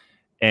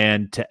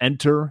 And to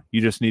enter, you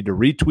just need to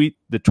retweet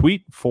the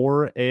tweet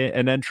for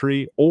an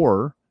entry,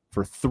 or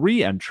for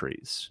 3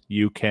 entries,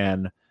 you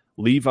can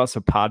leave us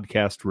a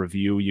podcast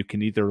review. You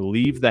can either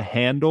leave the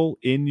handle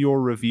in your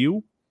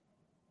review.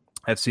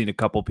 I've seen a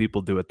couple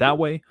people do it that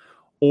way,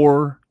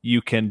 or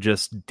you can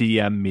just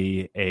DM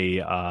me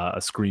a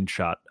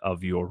screenshot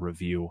of your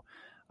review.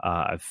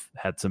 I've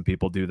had some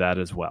people do that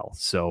as well.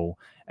 So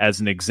as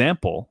an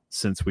example,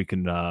 since we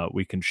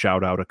can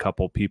shout out a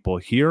couple people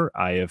here,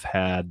 I have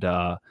had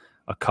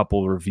a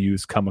couple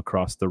reviews come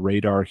across the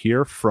radar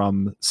here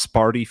from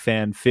Sparty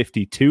Fan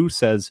 52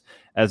 says,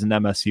 as an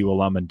MSU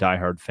alum and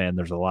diehard fan,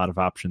 there's a lot of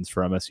options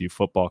for MSU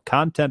football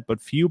content,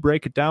 but few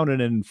break it down in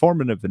an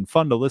informative and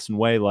fun to listen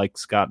way like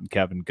Scott and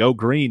Kevin. Go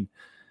green,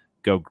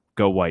 go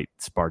white,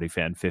 Sparty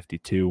Fan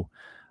 52.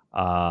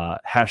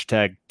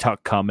 Hashtag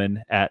Tuck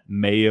coming at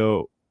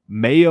Mayo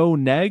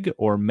Neg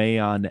or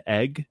Mayon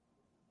Egg.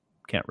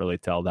 Can't really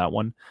tell that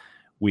one.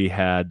 We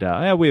had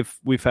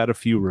we've had a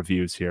few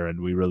reviews here,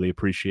 and we really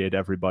appreciate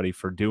everybody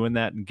for doing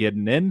that and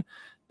getting in.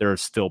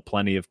 There's still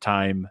plenty of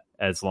time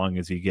as long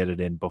as you get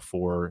it in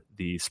before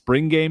the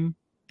spring game.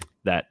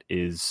 That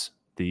is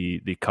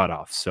the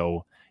cutoff.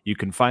 So you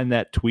can find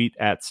that tweet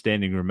at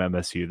Standing Room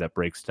MSU that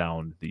breaks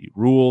down the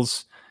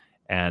rules,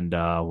 and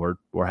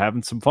we're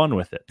having some fun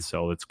with it.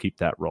 So let's keep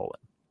that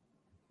rolling.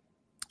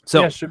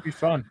 So yeah, it should be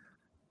fun.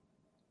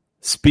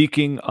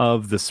 Speaking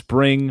of the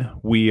spring,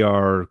 we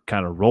are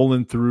kind of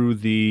rolling through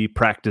the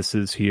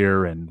practices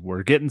here, and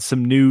we're getting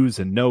some news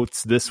and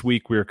notes. This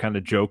week, we were kind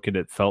of joking.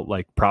 It felt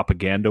like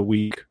propaganda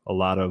week, a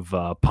lot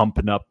of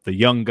pumping up the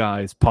young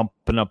guys,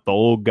 pumping up the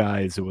old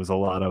guys. It was a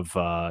lot of,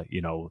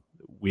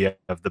 we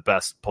have the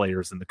best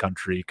players in the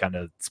country kind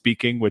of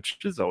speaking, which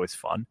is always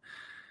fun.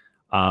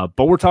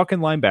 But we're talking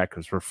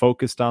linebackers. We're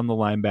focused on the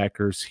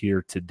linebackers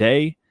here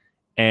today,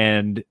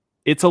 and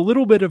it's a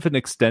little bit of an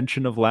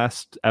extension of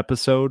last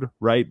episode,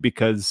 right?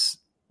 Because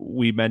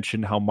we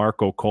mentioned how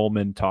Marco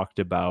Coleman talked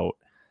about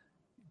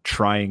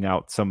trying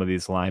out some of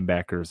these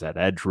linebackers at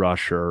edge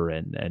rusher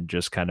and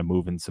just kind of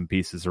moving some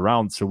pieces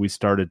around. So we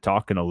started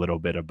talking a little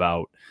bit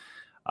about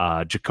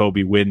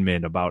Jacoby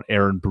Windman, about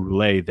Aaron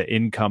Brule, the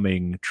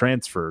incoming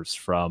transfers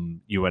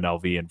from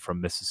UNLV and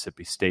from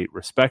Mississippi State,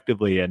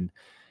 respectively. And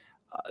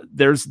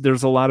there's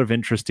a lot of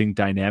interesting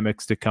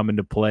dynamics to come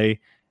into play.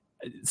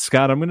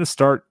 Scott, I'm going to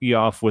start you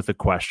off with a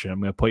question. I'm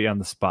going to put you on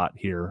the spot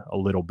here a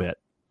little bit.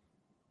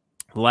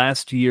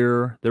 Last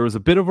year, there was a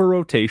bit of a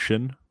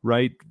rotation,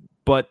 right?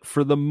 But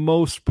for the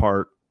most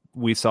part,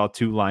 we saw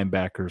two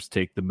linebackers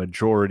take the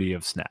majority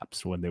of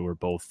snaps when they were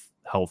both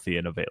healthy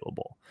and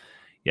available.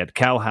 You had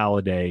Cal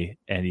Haladay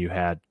and you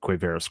had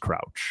Quavaris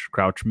Crouch.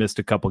 Crouch missed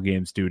a couple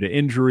games due to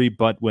injury,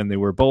 but when they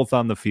were both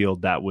on the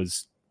field, that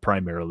was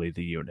primarily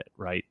the unit,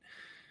 right?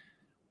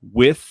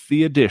 With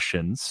the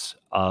additions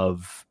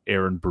of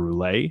Aaron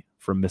Brule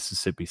from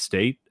Mississippi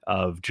State,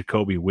 of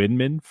Jacoby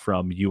Windman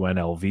from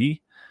UNLV,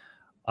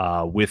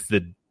 with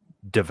the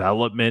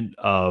development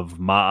of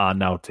Ma'a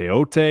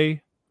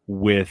Nauteote,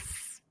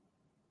 with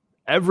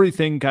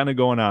everything kind of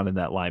going on in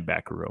that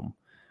linebacker room,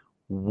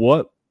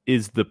 what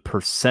is the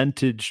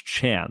percentage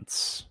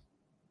chance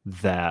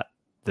that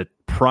the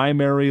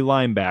primary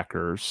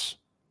linebackers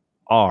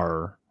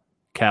are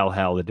Cal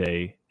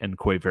Haladay and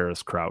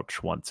Quavaris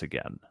Crouch once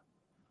again?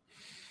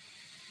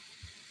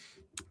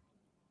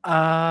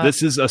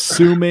 This is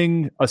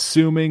assuming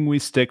we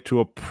stick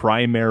to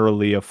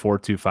primarily a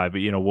 4-2-5,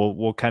 but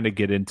we'll kind of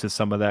get into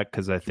some of that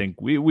because I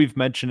think we've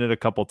mentioned it a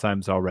couple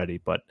times already,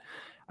 but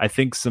I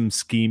think some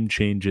scheme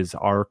changes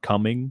are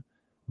coming.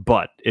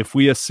 But if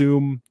we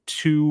assume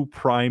two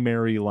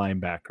primary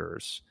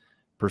linebackers,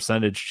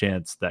 percentage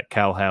chance that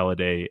Cal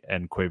Haladay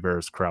and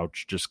Quavaris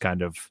Crouch just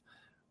kind of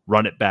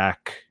run it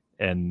back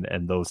and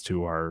those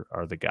two are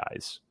the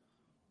guys.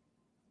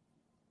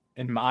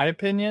 In my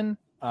opinion,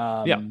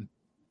 yeah.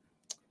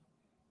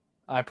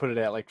 I put it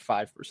at like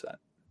 5%.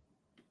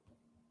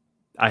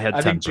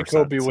 I think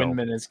Jacoby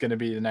Windman is going to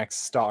be the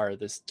next star of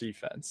this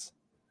defense.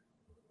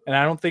 And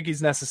I don't think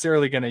he's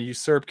necessarily going to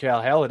usurp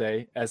Cal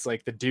Haladay as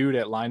like the dude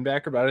at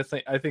linebacker,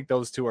 but I think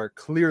those two are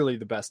clearly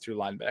the best two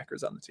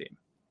linebackers on the team.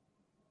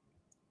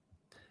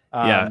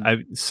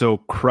 So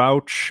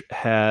Crouch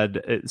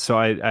had,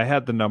 I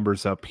had the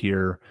numbers up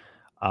here.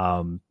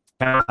 Cal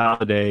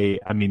Haladay,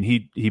 I mean,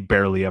 he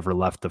barely ever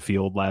left the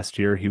field last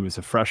year. He was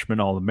a freshman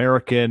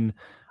All-American,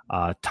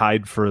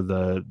 tied for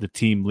the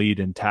team lead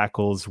in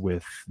tackles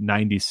with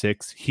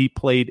 96. He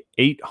played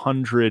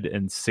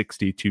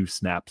 862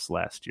 snaps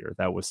last year.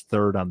 That was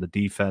third on the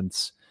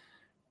defense.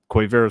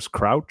 Quavaris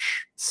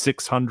Crouch,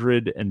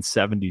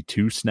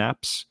 672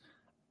 snaps.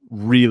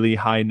 Really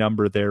high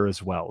number there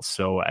as well.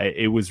 So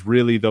it was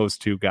really those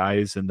two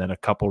guys and then a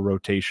couple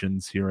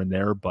rotations here and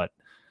there, but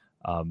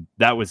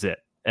that was it.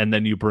 And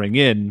then you bring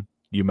in,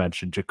 you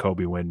mentioned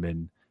Jacoby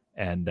Windman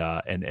and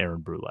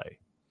Aaron Brule.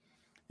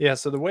 Yeah,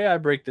 so the way I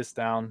break this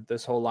down,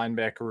 this whole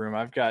linebacker room,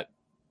 I've got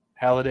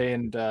Haladay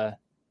and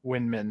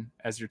Windman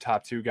as your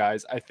top two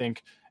guys. I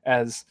think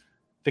as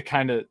the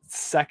kind of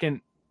second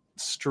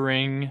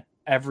string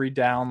every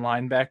down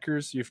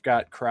linebackers, you've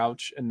got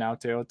Crouch and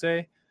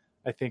Nauteote.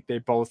 I think they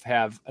both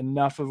have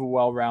enough of a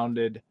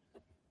well-rounded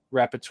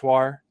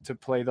repertoire to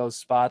play those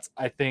spots.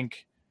 I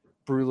think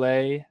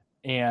Brule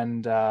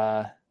and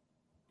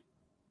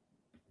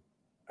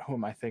who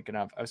am I thinking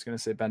of? I was going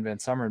to say Ben Van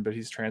Summeren, but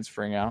he's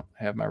transferring out.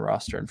 I have my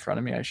roster in front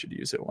of me. I should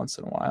use it once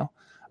in a while.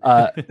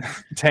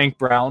 Tank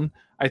Brown,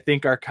 I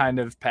think, are kind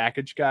of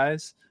package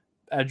guys,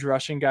 edge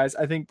rushing guys.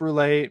 I think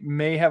Brule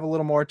may have a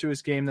little more to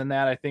his game than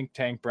that. I think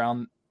Tank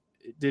Brown,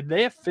 did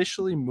they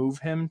officially move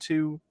him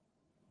to?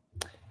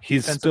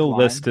 He's still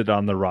listed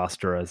on the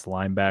roster as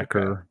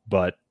linebacker,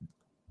 okay.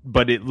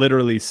 but it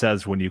literally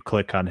says when you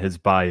click on his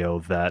bio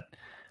that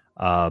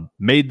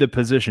made the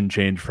position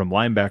change from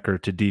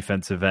linebacker to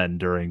defensive end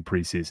during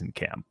preseason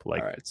camp. All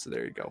right, so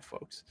there you go,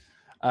 folks.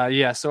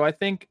 So I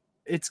think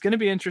it's going to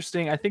be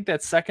interesting. I think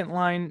that second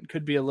line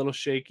could be a little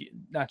shaky,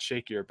 not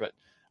shakier, but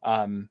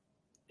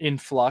in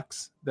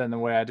flux than the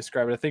way I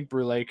described it. I think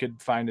Brule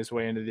could find his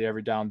way into the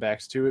every down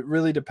backs too. It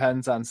really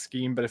depends on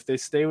scheme, but if they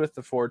stay with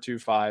the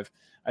 4-2-5,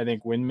 I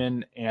think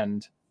Windman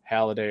and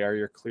Haladay are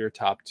your clear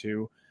top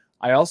two.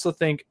 I also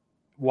think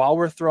while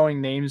we're throwing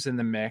names in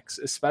the mix,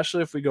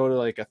 especially if we go to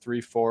like a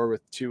 3-4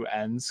 with two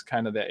ends,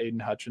 kind of the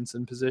Aiden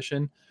Hutchinson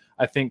position,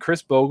 I think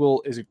Chris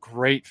Bogle is a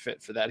great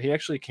fit for that. He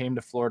actually came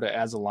to Florida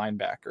as a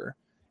linebacker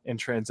and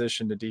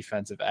transitioned to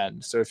defensive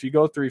end. So if you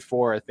go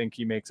 3-4, I think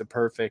he makes a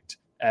perfect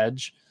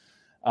edge.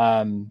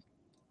 And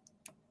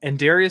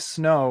Darius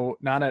Snow,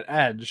 not at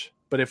edge,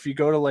 but if you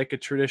go to like a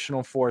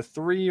traditional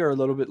 4-3 or a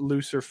little bit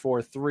looser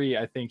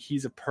 4-3, I think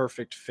he's a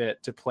perfect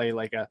fit to play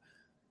like a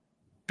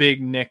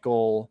big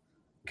nickel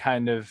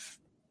kind of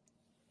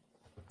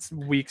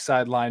weak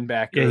side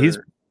linebacker.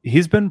 Yeah,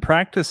 he's been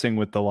practicing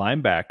with the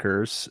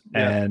linebackers,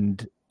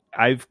 and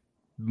I've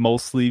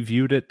mostly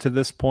viewed it to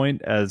this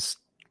point as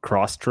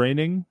cross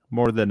training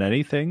more than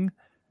anything,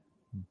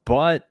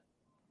 but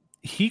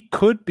he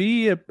could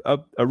be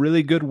a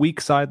really good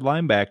weak side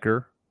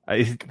linebacker.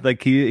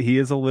 He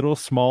is a little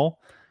small,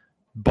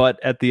 but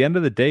at the end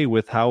of the day,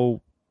 with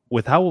how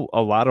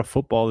a lot of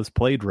football is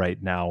played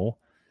right now,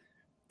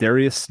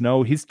 Darius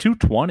Snow, he's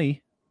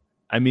 220.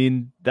 I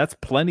mean, that's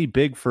plenty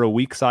big for a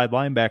weak side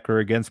linebacker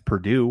against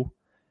Purdue,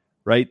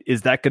 right?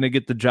 Is that going to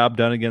get the job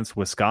done against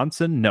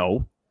Wisconsin?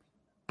 No.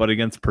 But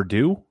against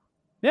Purdue?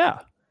 Yeah.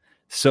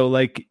 So,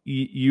 like,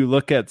 you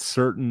look at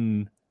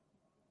certain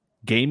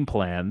game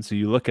plans,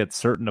 you look at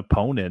certain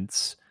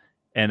opponents,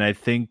 and I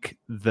think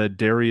the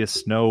Darius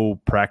Snow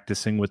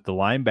practicing with the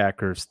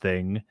linebackers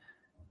thing,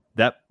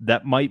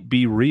 that might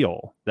be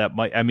real.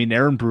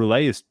 Aaron Brule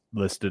is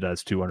listed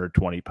as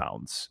 220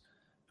 pounds.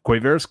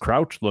 Quavaris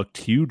Crouch looked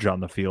huge on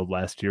the field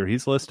last year.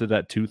 He's listed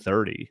at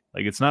 230.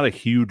 Like, it's not a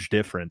huge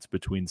difference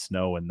between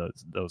Snow and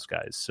those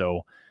guys.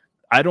 So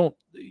I'm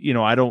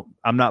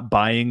not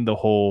buying the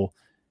whole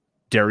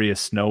Darius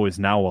Snow is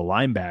now a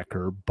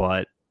linebacker,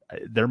 but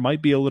there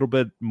might be a little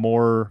bit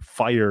more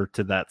fire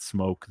to that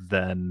smoke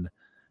than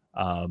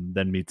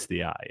meets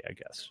the eye, I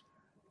guess.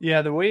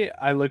 Yeah, the way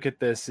I look at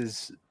this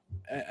is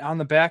on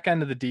the back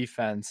end of the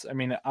defense. I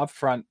mean, up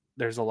front,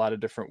 there's a lot of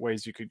different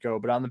ways you could go,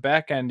 but on the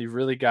back end, you've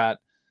really got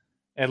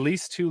at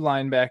least 2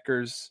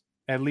 linebackers,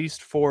 at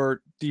least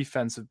 4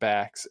 defensive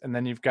backs, and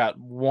then you've got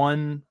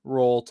one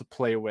role to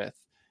play with.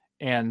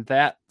 And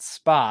that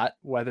spot,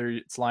 whether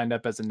it's lined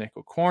up as a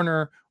nickel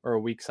corner or a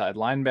weak side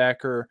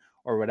linebacker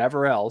or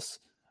whatever else,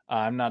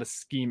 I'm not a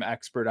scheme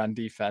expert on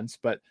defense,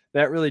 but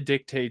that really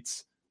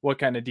dictates what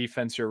kind of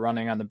defense you're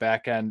running on the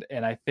back end.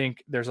 And I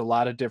think there's a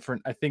lot of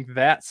I think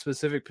that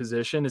specific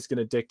position is going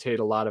to dictate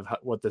a lot of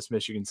what this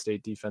Michigan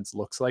State defense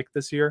looks like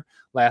this year.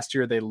 Last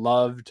year, they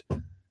loved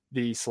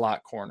the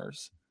slot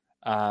corners.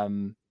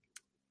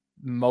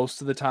 Most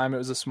of the time it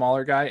was a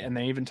smaller guy, and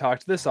they even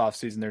talked this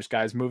offseason. There's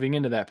guys moving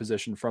into that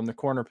position from the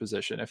corner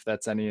position, if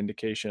that's any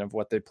indication of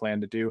what they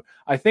plan to do.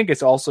 I think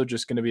it's also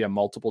just going to be a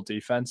multiple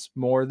defense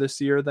more this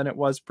year than it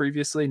was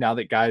previously. Now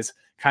that guys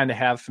kind of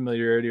have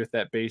familiarity with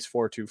that base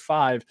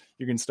 4-2-5,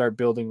 you can start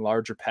building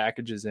larger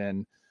packages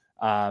in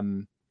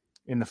the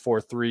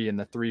 4-3 and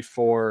the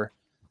 3-4.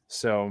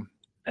 So,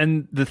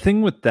 and the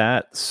thing with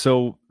that,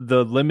 so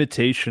the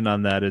limitation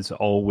on that is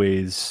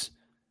always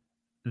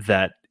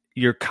that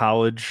your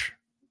college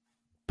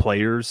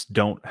players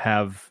don't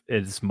have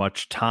as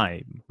much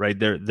time, right?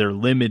 They're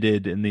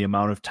limited in the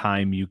amount of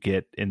time you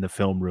get in the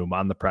film room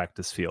on the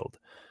practice field.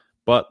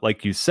 But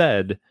like you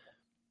said,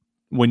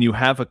 when you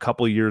have a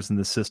couple years in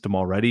the system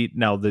already,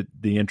 now the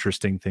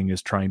interesting thing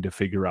is trying to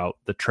figure out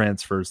the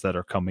transfers that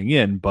are coming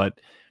in, but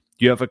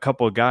you have a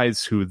couple of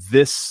guys who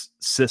this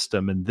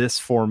system and this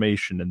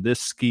formation and this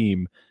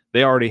scheme,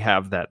 they already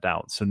have that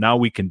down. So now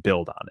we can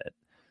build on it.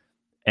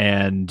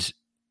 And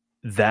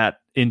that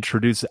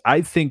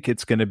I think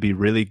it's going to be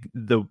really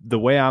the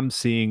way I'm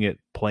seeing it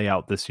play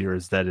out this year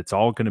is that it's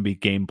all going to be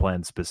game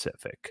plan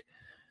specific.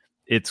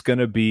 It's going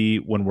to be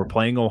when we're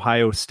playing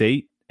Ohio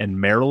State and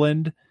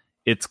Maryland,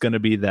 it's going to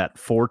be that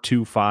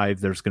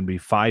 4-2-5. There's going to be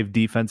 5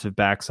 defensive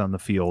backs on the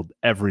field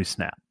every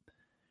snap,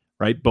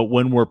 right? But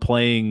when we're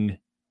playing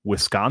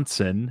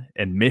Wisconsin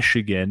and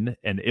Michigan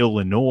and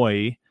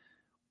Illinois,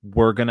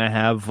 we're going to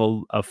have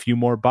a few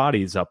more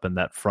bodies up in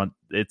that front.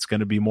 It's going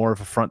to be more of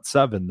a front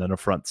 7 than a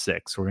front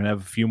 6. We're going to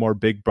have a few more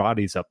big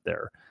bodies up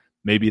there.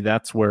 Maybe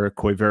that's where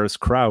Quavaris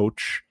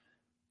Crouch,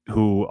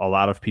 who a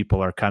lot of people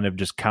are kind of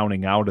just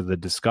counting out of the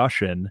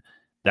discussion,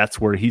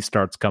 that's where he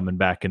starts coming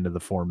back into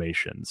the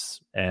formations.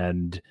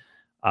 And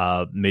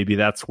maybe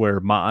that's where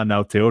Ma'an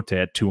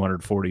Teote at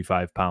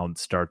 245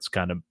 pounds starts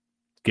kind of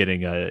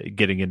getting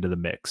into the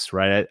mix,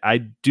 right? I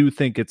do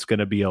think it's going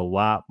to be a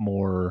lot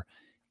more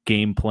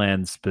game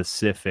plan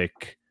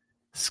specific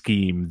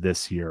scheme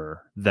this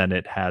year than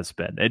it has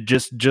been. It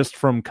just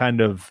from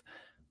kind of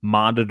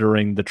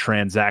monitoring the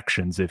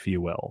transactions, if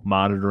you will,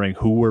 monitoring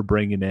who we're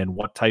bringing in,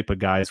 what type of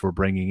guys we're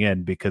bringing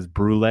in, because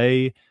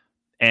Brule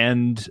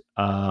and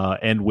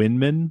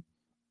Windman,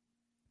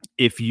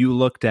 if you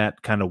looked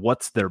at kind of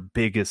what's their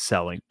biggest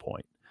selling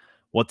point,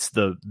 what's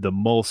the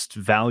most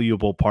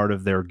valuable part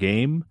of their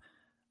game,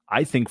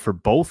 I think for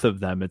both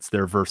of them, it's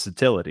their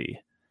versatility.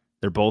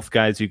 They're both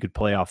guys you could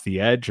play off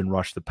the edge and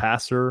rush the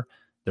passer.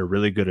 They're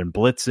really good in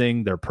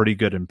blitzing. They're pretty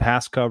good in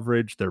pass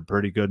coverage. They're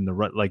pretty good in the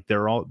run. Like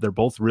they're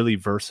both really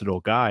versatile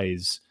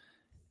guys.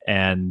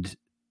 And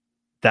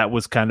that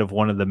was kind of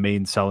one of the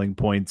main selling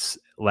points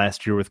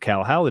last year with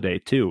Cal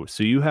Haladay too.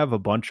 So you have a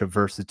bunch of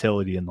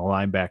versatility in the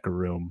linebacker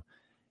room.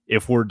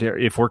 If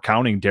we're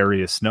counting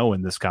Darius Snow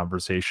in this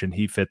conversation,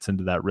 he fits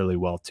into that really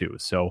well too.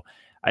 So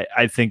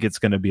I think it's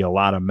going to be a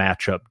lot of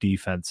matchup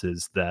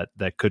defenses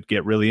that could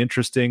get really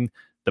interesting.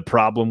 The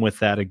problem with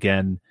that,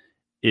 again,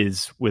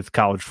 is with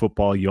college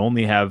football, you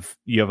have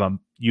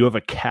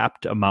a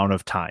capped amount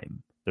of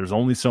time. There's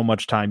only so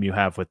much time you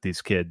have with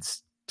these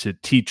kids to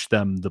teach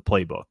them the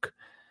playbook.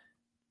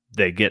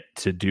 They get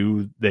to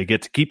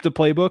keep the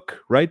playbook,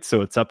 right?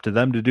 So it's up to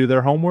them to do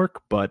their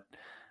homework, but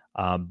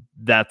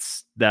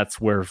that's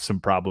where some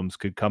problems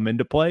could come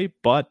into play.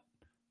 But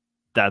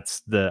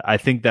I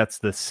think that's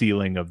the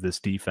ceiling of this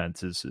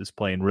defense is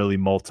playing really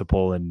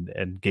multiple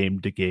and game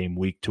to game,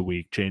 week to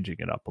week, changing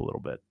it up a little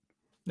bit.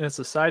 As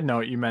a side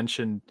note, you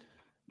mentioned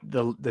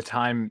the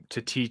time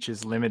to teach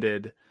is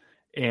limited,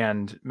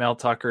 and Mel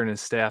Tucker and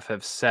his staff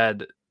have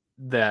said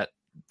that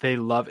they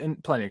love,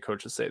 and plenty of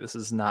coaches say this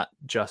is not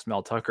just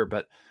Mel Tucker,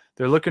 but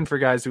they're looking for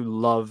guys who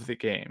love the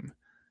game,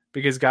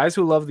 because guys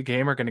who love the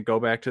game are going to go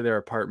back to their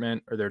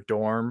apartment or their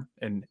dorm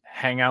and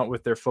hang out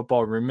with their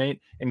football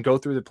roommate and go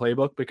through the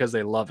playbook because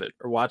they love it,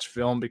 or watch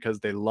film because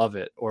they love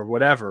it, or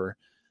whatever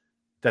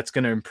that's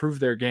going to improve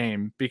their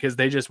game because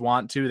they just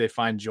want to, they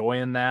find joy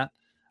in that.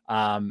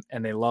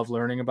 And they love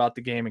learning about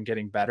the game and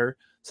getting better.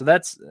 So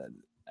that's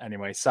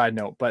anyway, side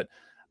note, but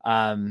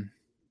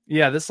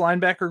yeah, this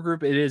linebacker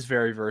group, it is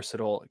very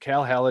versatile.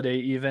 Cal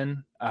Haladay,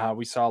 even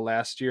we saw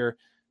last year,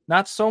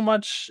 not so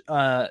much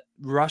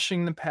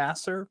rushing the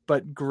passer,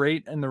 but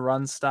great in the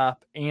run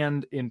stop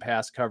and in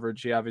pass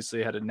coverage. He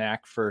obviously had a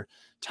knack for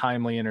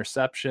timely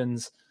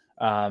interceptions,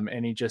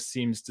 and he just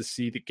seems to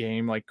see the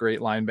game like great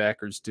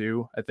linebackers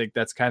do. I think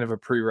that's kind of a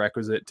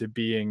prerequisite to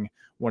being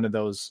one of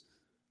those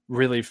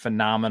really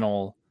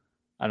phenomenal,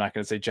 I'm not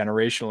going to say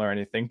generational or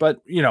anything,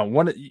 but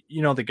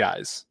the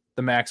guys,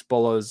 the Max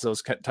Bullows,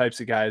 those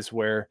types of guys,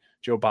 where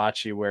Joe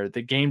Bacci, where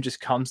the game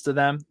just comes to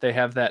them. They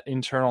have that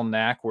internal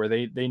knack where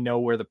they know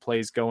where the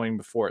play's going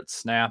before it's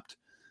snapped.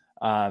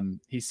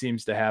 He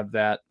seems to have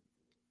that.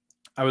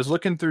 I was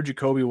looking through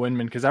Jacoby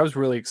Windman because I was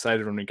really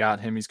excited when we got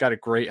him. He's got a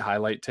great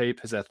highlight tape.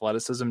 His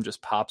athleticism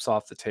just pops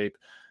off the tape,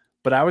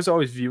 but I was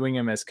always viewing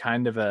him as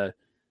kind of a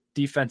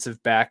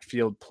defensive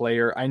backfield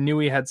player. I knew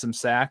he had some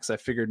sacks. I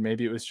figured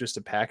maybe it was just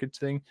a package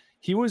thing.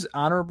 He was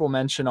honorable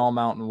mention All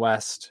Mountain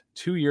West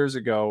 2 years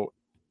ago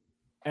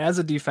as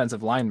a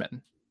defensive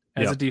lineman,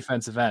 as a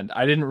defensive end.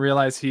 I didn't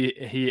realize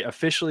he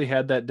officially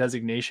had that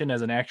designation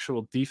as an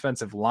actual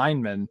defensive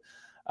lineman.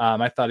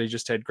 I thought he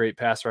just had great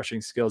pass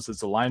rushing skills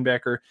as a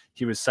linebacker.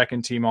 He was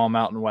second team All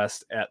Mountain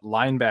West at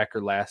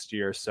linebacker last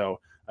year. So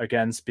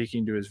again,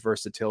 speaking to his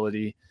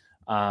versatility,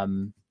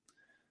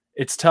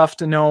 it's tough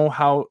to know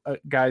how a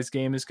guy's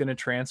game is going to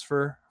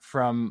transfer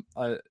from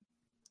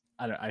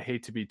I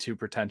hate to be too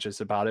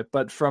pretentious about it,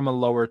 but from a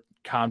lower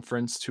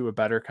conference to a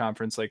better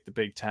conference like the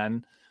Big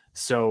Ten.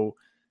 So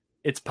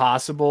it's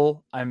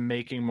possible I'm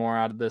making more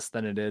out of this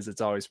than it is.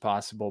 It's always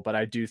possible, but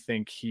I do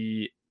think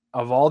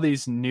of all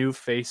these new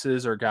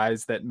faces or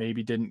guys that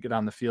maybe didn't get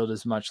on the field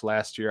as much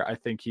last year, I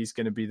think he's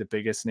going to be the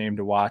biggest name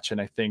to watch. And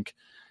I think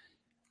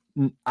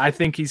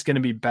he's going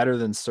to be better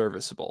than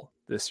serviceable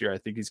this year. I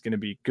think he's going to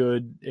be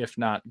good, if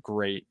not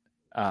great,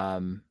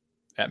 at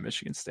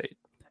Michigan State.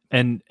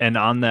 And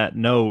on that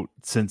note,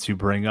 since you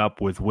bring up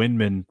with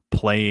Windman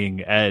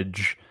playing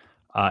edge,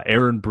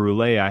 Aaron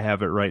Brule, I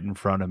have it right in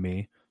front of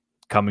me,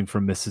 coming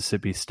from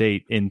Mississippi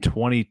State in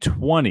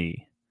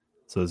 2020.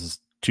 So this is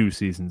 2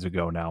 seasons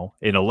ago now.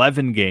 In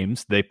 11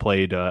 games, they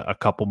played a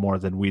couple more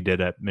than we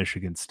did at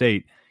Michigan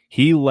State.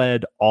 He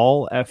led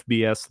all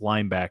FBS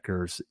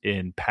linebackers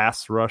in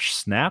pass rush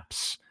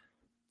snaps,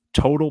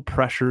 total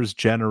pressures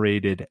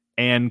generated,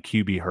 and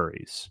QB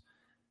hurries.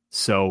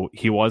 So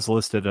he was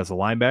listed as a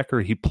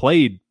linebacker. He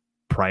played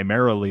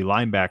primarily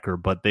linebacker,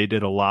 but they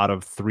did a lot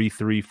of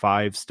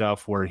 3-3-5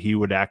 stuff where he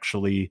would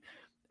actually,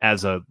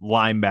 as a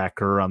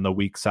linebacker on the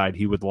weak side,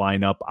 he would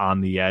line up on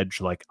the edge,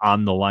 like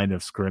on the line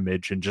of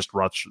scrimmage, and just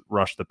rush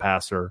the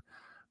passer.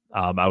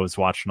 I was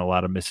watching a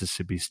lot of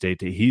Mississippi State.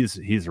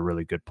 He's a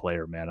really good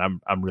player, man.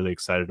 I'm really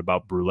excited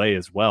about Brule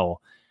as well.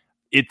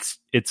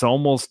 It's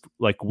almost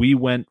like we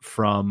went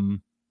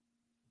from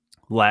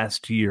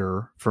last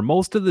year, for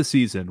most of the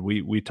season,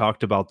 we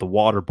talked about the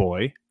water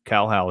boy,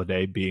 Cal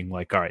Haladay, being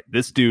like, all right,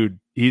 this dude,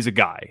 he's a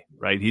guy,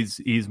 right?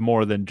 He's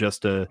more than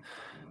just a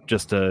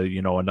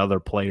another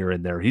player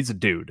in there. He's a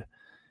dude.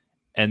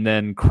 And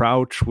then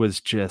Crouch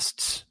was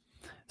just,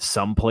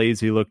 some plays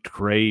he looked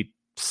great,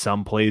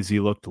 some plays he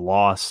looked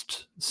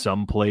lost,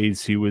 some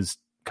plays he was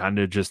kind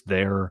of just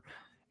there.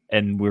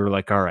 And we were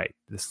like, all right,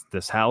 this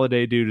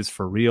Haladay dude is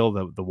for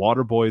real. The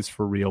water boy is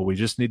for real. We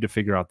just need to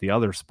figure out the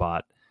other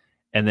spot.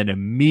 And then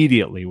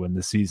immediately when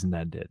the season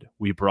ended,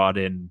 we brought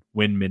in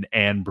Windman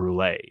and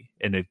Brule,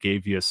 and it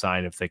gave you a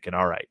sign of thinking,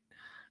 all right,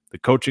 the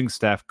coaching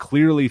staff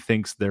clearly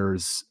thinks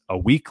there's a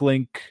weak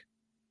link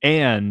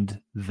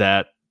and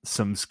that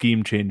some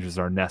scheme changes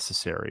are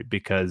necessary,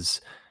 because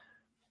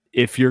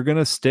if you're going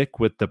to stick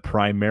with the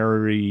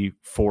primary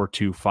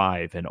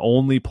 4-2-5 and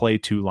only play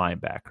 2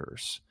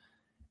 linebackers,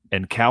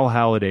 and Cal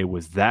Haladay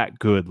was that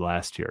good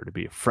last year to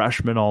be a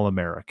freshman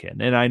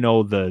All-American, and I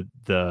know the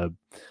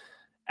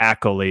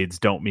accolades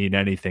don't mean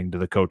anything to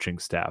the coaching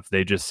staff.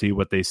 They just see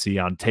what they see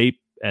on tape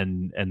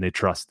and they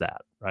trust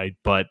that, right?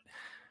 But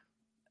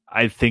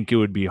I think it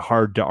would be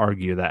hard to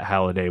argue that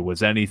Haladay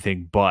was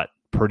anything but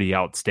pretty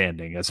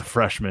outstanding as a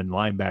freshman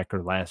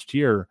linebacker last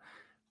year.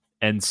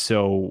 And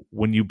so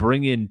when you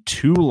bring in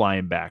 2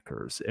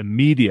 linebackers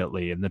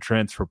immediately in the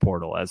transfer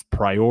portal as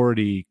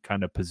priority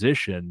kind of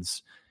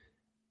positions,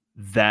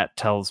 that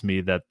tells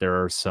me that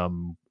there are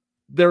some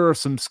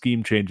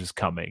scheme changes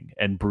coming.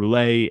 And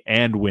Brule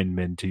and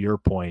Windman, to your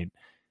point,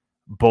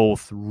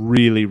 both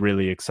really,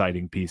 really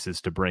exciting pieces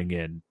to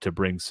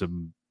bring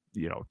some,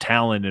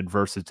 talent and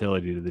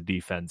versatility to the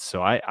defense.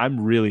 So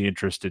I'm really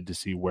interested to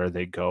see where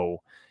they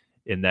go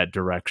in that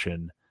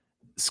direction.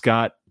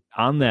 Scott,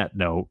 on that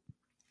note,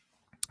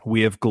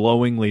 we have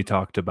glowingly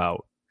talked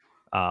about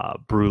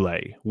Brule,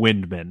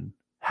 Windman,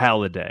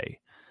 Halliday,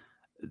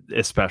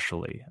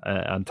 especially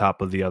on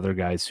top of the other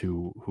guys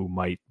who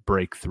might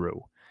break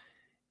through.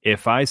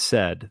 If I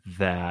said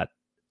that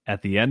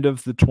at the end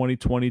of the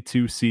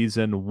 2022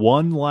 season,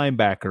 one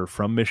linebacker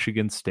from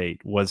Michigan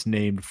State was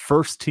named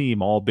first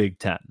team All Big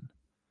Ten,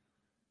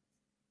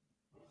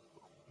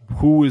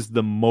 who is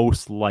the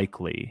most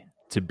likely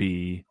to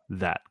be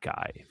that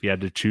guy? If you had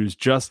to choose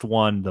just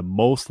one, the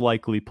most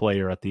likely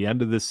player at the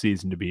end of this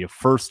season to be a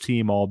first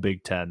team All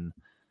Big Ten,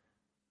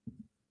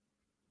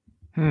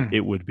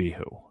 it would be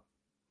who?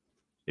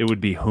 It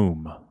would be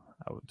whom?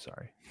 Oh, I'm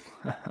sorry.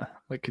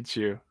 Look at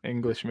you,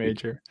 English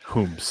major.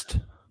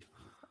 Whomst.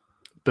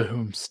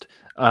 Boomst.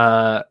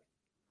 I'm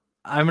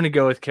going to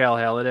go with Cal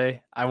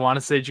Halliday. I want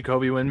to say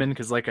Jacoby Windman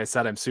because, like I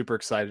said, I'm super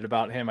excited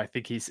about him. I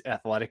think he's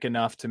athletic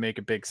enough to make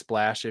a big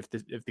splash if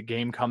the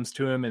game comes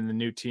to him and the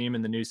new team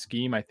and the new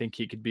scheme. I think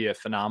he could be a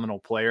phenomenal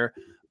player.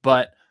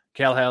 But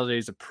Cal Halliday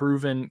is a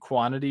proven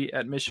quantity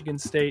at Michigan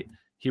State.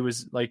 He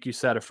was, like you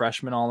said, a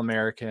freshman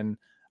All-American.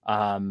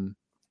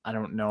 I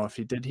don't know if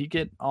he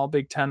get all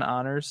Big Ten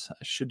honors.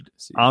 I should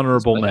see.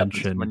 Honorable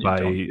mention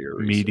by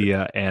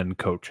media and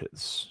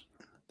coaches.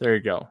 There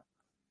you go.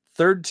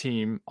 Third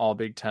team All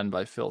Big Ten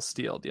by Phil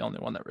Steele, the only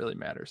one that really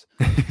matters.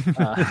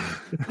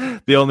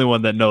 The only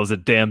one that knows a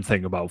damn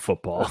thing about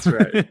football. That's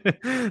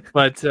right.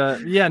 But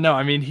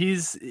I mean,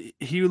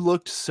 he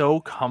looked so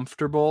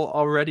comfortable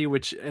already,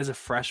 which as a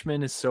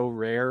freshman is so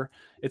rare.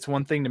 It's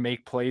one thing to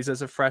make plays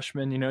as a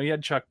freshman. You know, you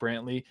had Chuck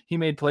Brantley. He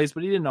made plays,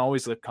 but he didn't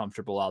always look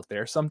comfortable out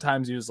there.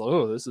 Sometimes he was like,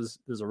 oh, this is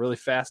a really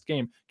fast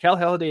game. Cal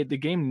Halliday, the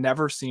game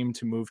never seemed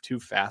to move too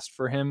fast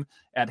for him.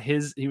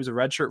 He was a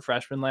redshirt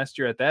freshman last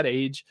year. At that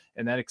age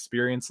and that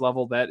experience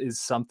level, that is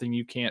something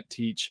you can't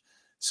teach.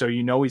 So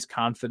you know he's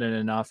confident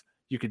enough.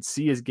 You could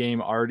see his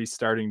game already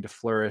starting to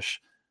flourish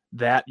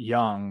that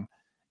young.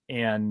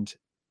 And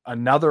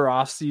another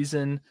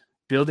offseason,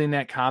 building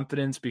that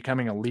confidence,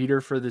 becoming a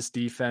leader for this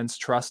defense,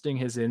 trusting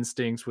his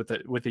instincts with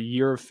a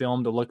year of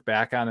film to look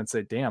back on and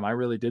say, damn, I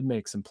really did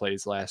make some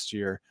plays last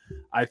year.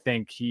 I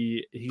think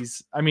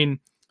he's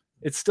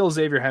it's still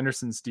Xavier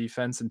Henderson's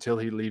defense until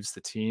he leaves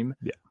the team.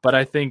 Yeah. But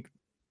I think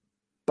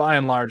by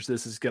and large,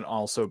 this is going to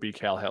also be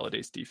Cal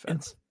Halliday's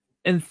defense.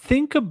 And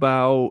think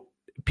about,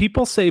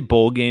 people say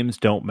bowl games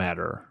don't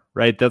matter,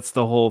 right? That's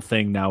the whole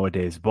thing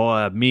nowadays.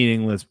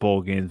 Meaningless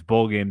bowl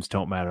games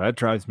don't matter. That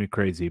drives me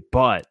crazy.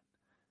 But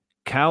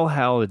Cal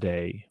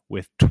Halliday,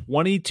 with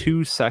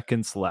 22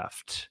 seconds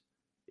left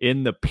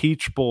in the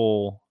Peach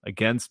Bowl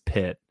against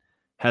Pitt,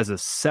 has a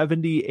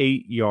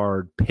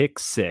 78-yard pick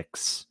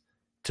six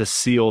to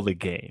seal the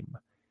game.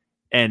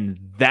 And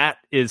that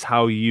is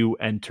how you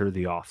enter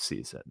the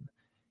offseason.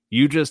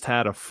 You just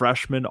had a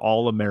freshman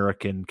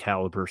All-American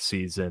caliber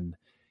season.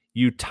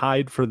 You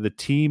tied for the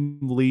team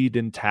lead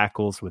in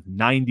tackles with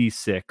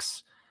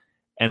 96.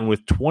 And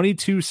with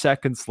 22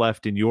 seconds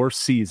left in your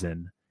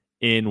season,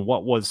 in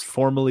what was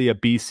formerly a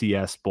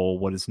BCS Bowl,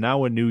 what is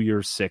now a New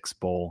Year's Six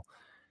Bowl,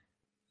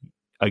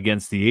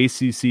 against the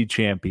ACC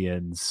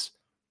champions,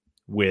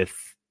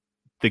 with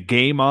the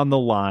game on the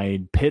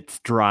line, Pitt's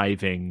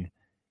driving,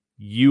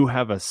 you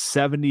have a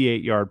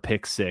 78-yard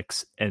pick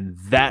six, and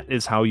that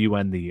is how you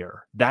end the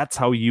year. That's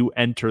how you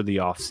enter the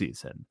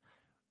offseason.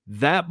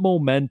 That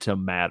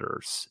momentum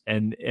matters,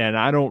 and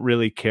I don't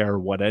really care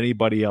what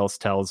anybody else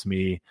tells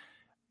me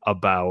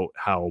about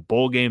how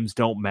bowl games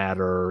don't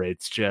matter.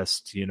 It's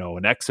just,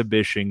 an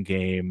exhibition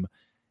game.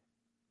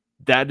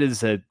 That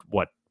is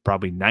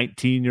probably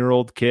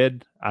 19-year-old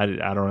kid. I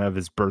don't have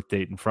his birth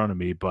date in front of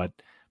me, but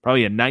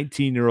probably a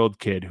 19-year-old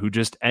kid who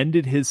just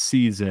ended his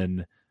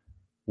season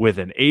with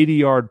an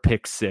 80-yard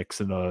pick six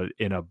in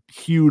a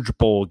huge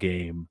bowl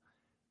game.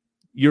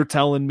 You're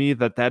telling me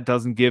that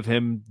doesn't give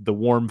him the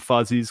warm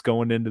fuzzies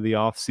going into the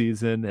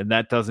offseason, and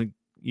that doesn't,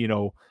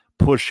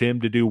 push him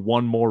to do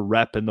one more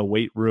rep in the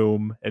weight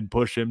room and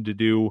push him to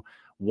do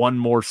one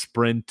more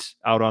sprint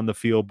out on the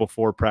field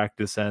before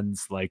practice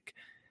ends. Like,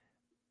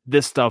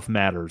 this stuff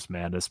matters,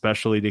 man,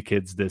 especially to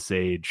kids this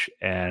age.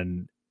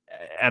 And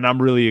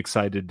I'm really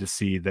excited to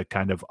see the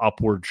kind of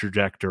upward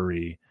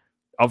trajectory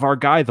of our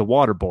guy, the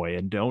Water Boy.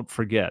 And don't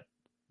forget,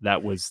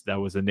 that was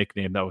a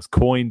nickname that was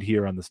coined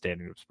here on the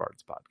Standing Room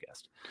Spartans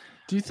podcast.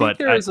 Do you think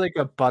there was like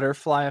a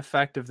butterfly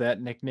effect of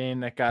that nickname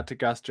that got to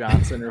Gus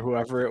Johnson or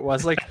whoever it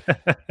was? Like,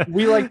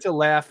 we like to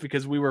laugh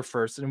because we were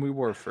first, and we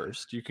were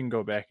first. You can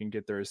go back and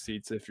get the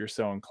receipts if you're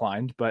so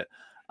inclined. But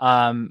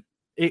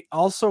it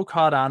also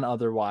caught on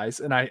otherwise.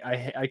 And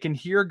I can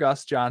hear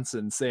Gus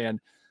Johnson saying,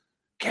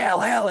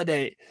 Cal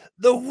Halliday,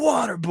 the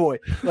Water Boy.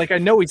 Like, I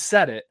know he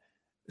said it.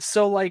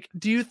 So, like,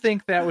 do you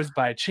think that was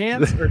by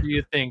chance, or do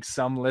you think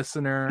some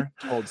listener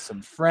told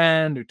some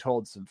friend who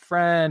told some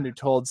friend who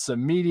told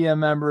some media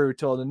member who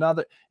told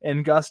another?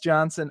 And Gus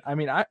Johnson, I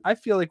mean, I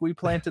feel like we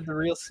planted the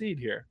real seed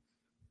here.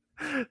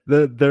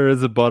 There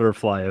is a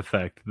butterfly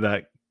effect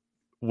that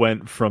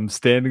went from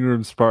Standing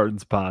Room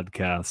Spartans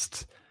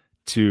podcast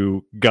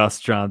to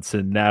Gus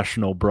Johnson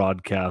national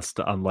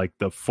broadcast on like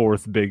the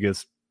fourth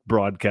biggest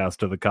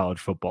broadcast of the college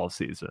football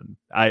season.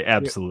 I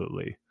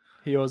absolutely.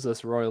 He owes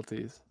us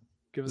royalties.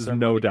 Give us There's our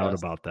no money, doubt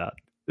Gus. about that.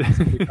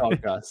 We call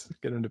Gus.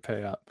 Get him to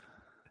pay up.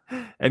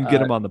 And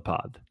get him on the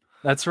pod.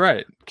 That's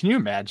right. Can you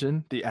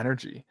imagine the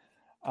energy?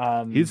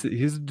 He's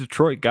a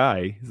Detroit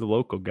guy. He's a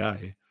local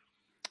guy.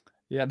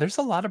 Yeah, there's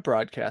a lot of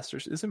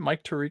broadcasters. Isn't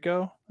Mike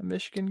Tirico a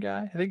Michigan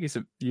guy? I think he's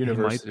a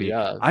university.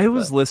 I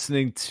was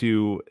listening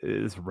to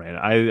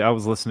I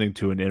was listening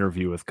to an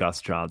interview with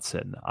Gus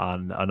Johnson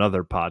on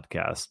another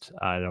podcast.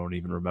 I don't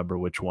even remember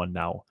which one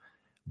now,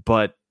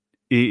 but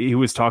he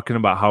was talking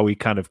about how he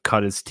kind of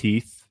cut his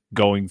teeth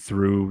going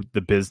through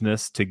the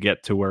business to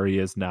get to where he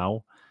is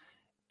now,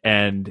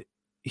 and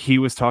he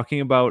was talking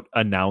about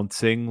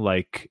announcing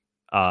like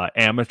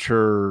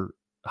amateur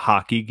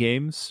hockey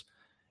games.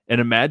 And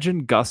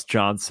imagine Gus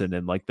Johnson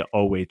in like the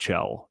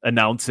OHL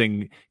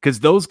announcing, because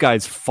those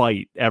guys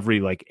fight every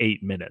like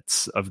 8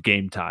 minutes of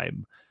game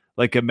time.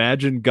 Like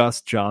imagine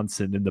Gus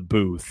Johnson in the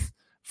booth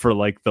for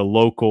like the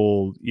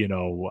local,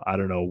 I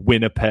don't know,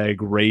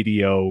 Winnipeg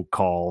radio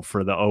call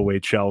for the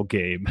OHL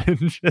game.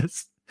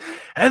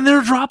 And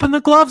they're dropping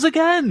the gloves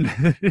again.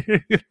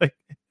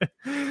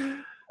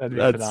 That'd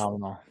be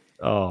phenomenal.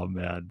 Oh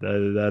man,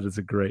 that is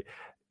a great.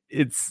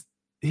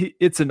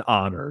 It's an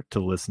honor to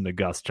listen to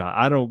Gus Johnson.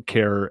 I don't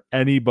care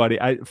anybody.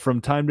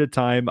 From time to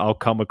time, I'll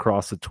come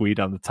across a tweet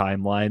on the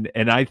timeline,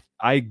 and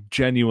I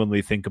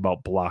genuinely think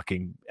about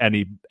blocking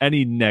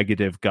any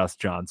negative Gus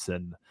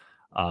Johnson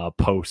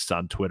posts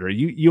on Twitter.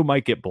 You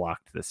might get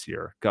blocked this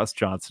year. Gus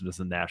Johnson is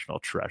a national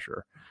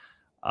treasure.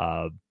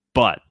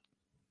 But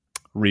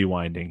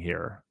rewinding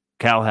here,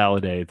 Cal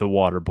Haladay, the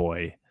water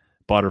boy,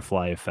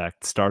 butterfly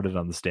effect, started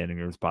on the Standing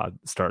Room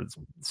Spartans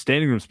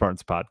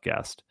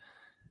podcast.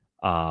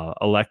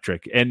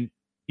 Electric. And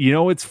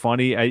it's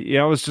funny,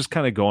 I was just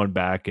kind of going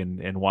back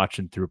and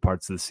watching through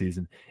parts of the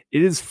season.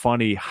 It is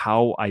funny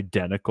how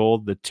identical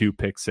the 2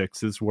 pick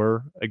sixes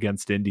were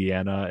against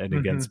Indiana and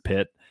against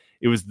Pitt.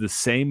 It was the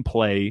same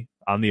play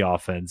on the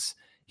offense.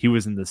 He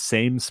was in the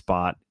same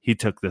spot. He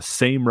took the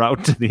same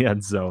route to the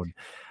end zone.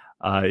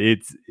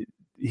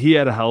 He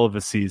had a hell of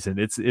a season.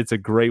 It's a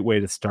great way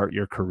to start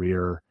your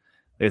career.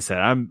 Like I said,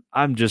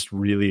 I'm just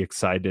really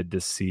excited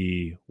to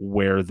see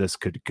where this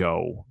could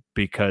go,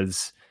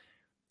 because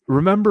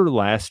remember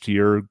last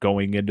year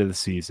going into the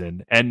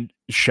season, and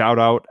shout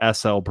out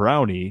SL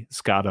Brownie,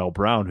 Scott L.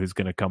 Brown, who's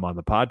going to come on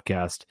the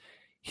podcast.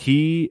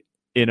 He,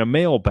 in a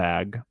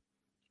mailbag,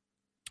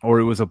 or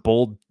it was a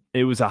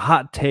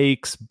hot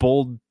takes,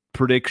 bold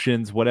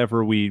predictions,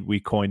 whatever we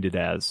coined it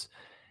as.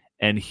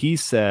 And he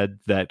said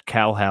that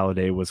Cal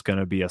Haladay was going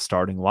to be a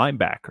starting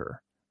linebacker.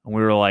 And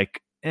we were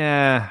like,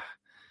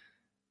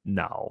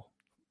 no.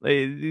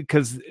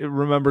 Because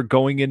remember,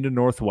 going into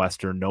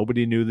Northwestern,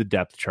 nobody knew the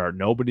depth chart.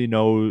 Nobody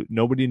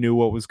knew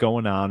what was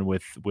going on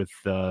with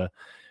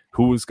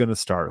who was going to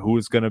start, who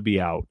was going to be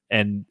out.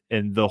 And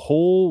the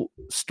whole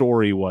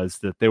story was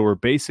that there were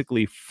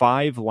basically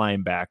 5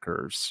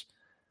 linebackers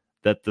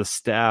that the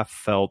staff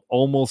felt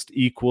almost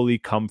equally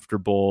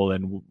comfortable,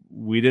 and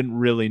we didn't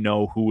really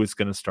know who was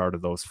going to start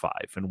of those 5.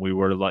 And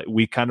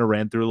we kind of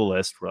ran through the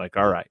list. We're like,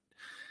 all right,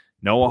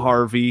 Noah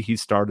Harvey, he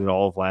started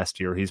all of last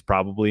year. He's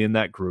probably in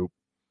that group.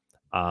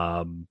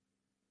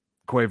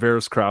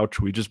 Quavaris Crouch,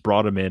 we just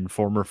brought him in,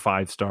 former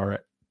 5-star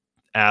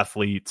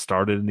athlete,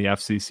 started in the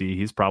FCC.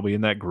 He's probably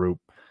in that group.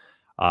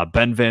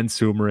 Ben Van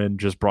Sumeren,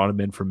 just brought him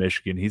in from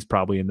Michigan. He's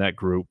probably in that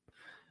group.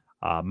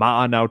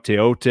 Ma'anau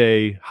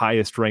Teote,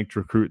 highest ranked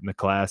recruit in the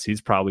class.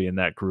 He's probably in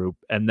that group.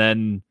 And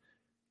then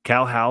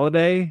Cal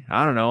Haladay,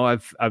 I don't know.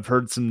 I've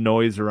heard some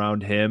noise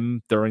around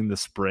him during the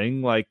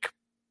spring. Like,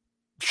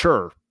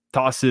 sure,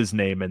 toss his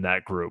name in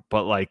that group,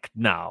 but like,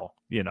 no,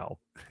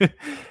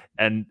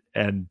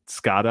 and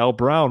Scott L.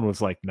 Brown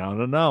was like,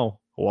 no,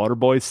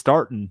 Waterboy's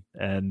starting.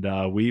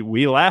 And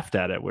we laughed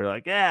at it. We're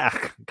like,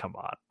 come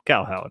on,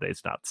 Cal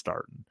Haladay's not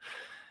starting.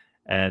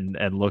 And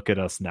look at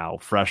us now,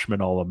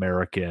 freshman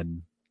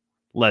All-American,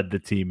 led the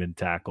team in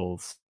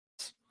tackles.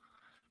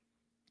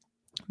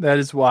 That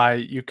is why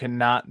you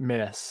cannot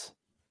miss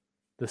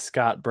the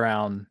Scott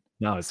Brown.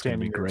 No, it's going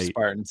to be great.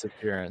 Spartans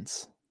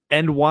appearance.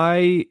 And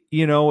why,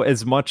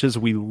 as much as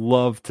we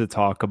love to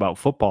talk about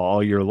football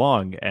all year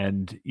long,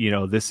 and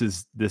this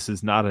is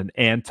not an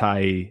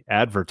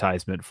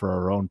anti-advertisement for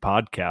our own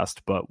podcast,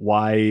 but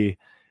why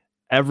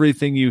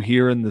everything you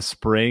hear in the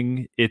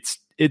spring, it's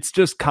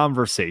just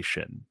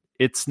conversation.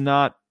 It's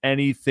not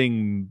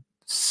anything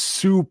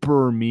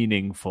super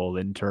meaningful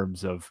in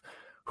terms of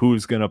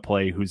who's going to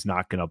play, who's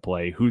not going to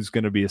play, who's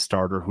going to be a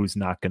starter, who's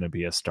not going to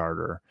be a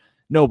starter.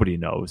 Nobody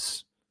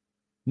knows.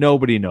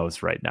 Nobody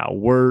knows right now.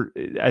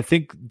 I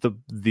think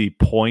the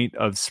point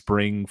of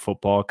spring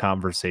football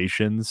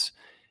conversations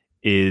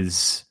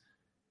is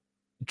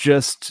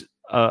just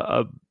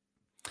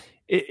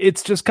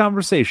it's just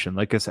conversation.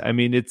 Like I said, I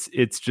mean, it's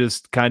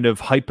just kind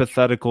of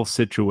hypothetical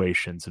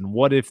situations, and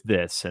what if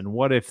this, and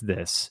what if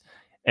this,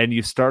 and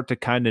you start to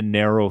kind of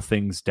narrow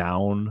things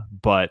down,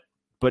 but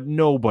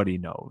nobody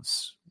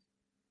knows.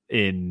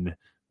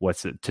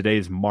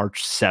 Today's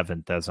March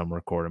 7th as I'm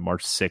recording,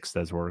 March 6th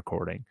as we're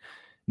recording.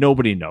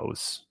 Nobody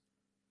knows.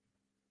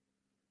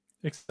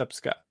 Except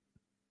Scott.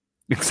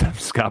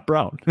 except Scott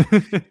Brown.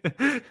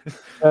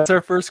 That's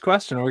our first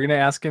question. We're going to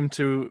ask him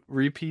to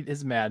repeat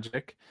his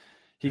magic.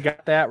 He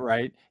got that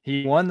right.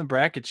 He won the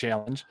bracket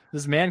challenge.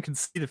 This man can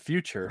see the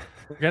future.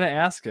 We're going to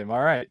ask him,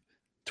 all right,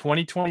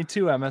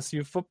 2022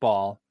 MSU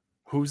football,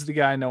 who's the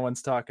guy no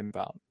one's talking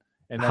about?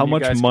 And how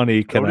much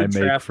money can I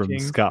make from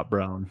DraftKings. Scott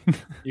Brown?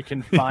 You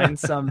can find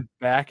some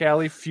back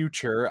alley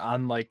future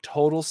on like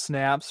total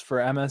snaps for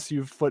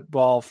MSU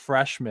football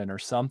freshmen or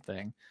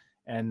something.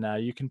 And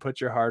you can put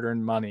your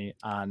hard-earned money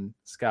on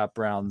Scott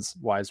Brown's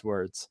wise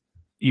words.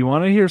 You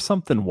want to hear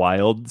something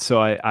wild? So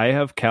I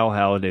have Cal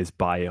Halliday's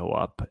bio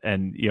up,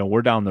 and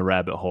we're down the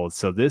rabbit hole.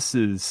 So this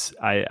is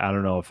I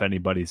don't know if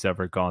anybody's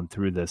ever gone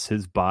through this.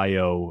 His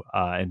bio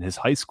in his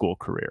high school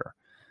career.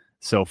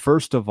 So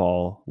first of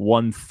all,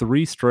 won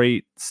 3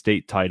 straight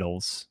state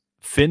titles,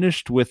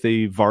 finished with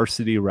a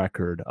varsity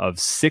record of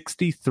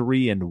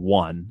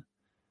 63-1,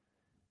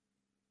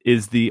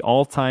 is the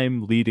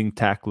all-time leading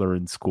tackler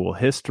in school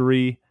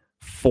history,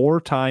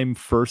 4-time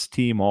first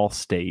team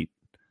All-State.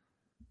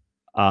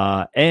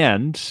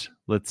 And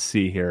let's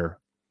see here.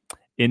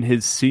 In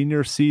his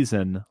senior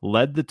season,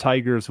 led the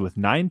Tigers with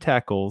 9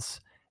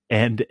 tackles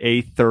and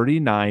a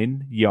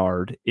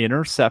 39-yard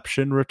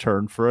interception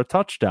return for a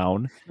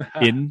touchdown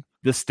in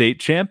the state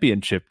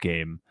championship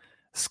game.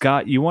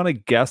 Scott, you want to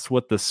guess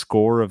what the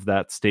score of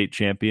that state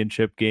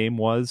championship game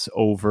was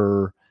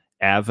over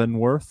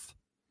Avonworth?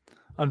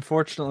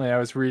 Unfortunately, I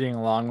was reading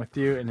along with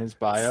you in his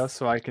bio,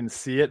 so I can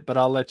see it, but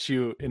I'll let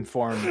you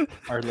inform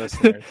our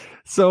listeners.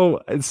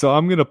 So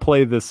I'm going to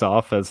play this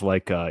off as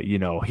like,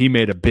 he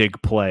made a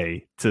big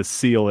play to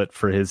seal it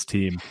for his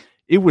team.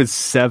 It was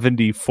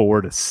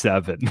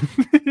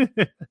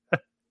 74-7.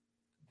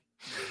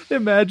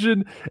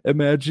 Imagine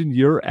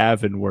you're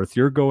Avonworth.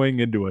 You're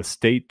going into a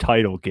state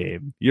title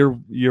game.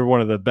 You're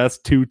one of the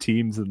best 2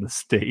 teams in the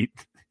state.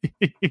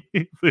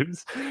 You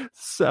lose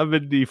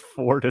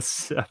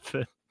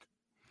 74-7.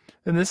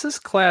 And this is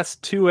Class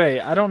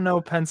 2A. I don't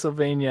know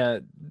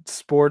Pennsylvania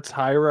sports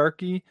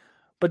hierarchy,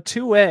 but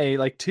 2A,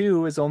 like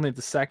 2 is only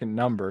the second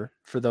number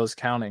for those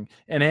counting,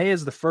 and A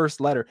is the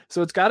first letter.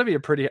 So it's got to be a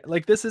pretty,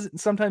 like, this is,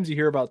 sometimes you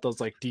hear about those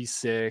like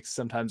D6,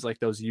 sometimes like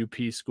those UP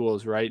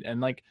schools, right?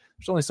 And like,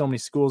 there's only so many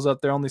schools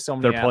up there, only so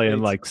many. They're playing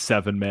like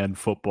 7-man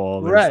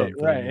football. Or right,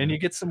 something. right. And you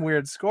get some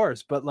weird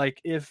scores. But like,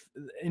 if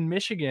in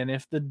Michigan,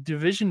 if the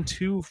Division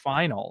II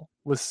final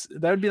was,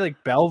 that would be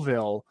like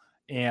Belleville,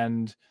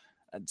 and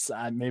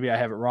maybe I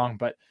have it wrong,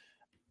 but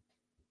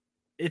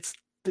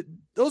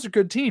those are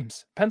good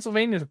teams.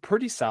 Pennsylvania is a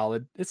pretty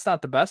solid. It's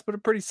not the best, but a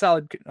pretty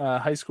solid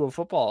high school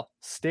football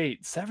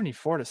state.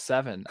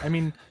 74-7. I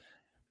mean,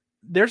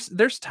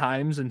 there's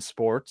times in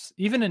sports,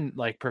 even in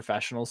like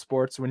professional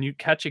sports, when you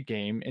catch a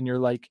game and you're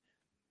like,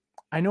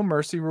 I know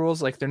mercy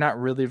rules, like they're not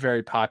really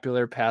very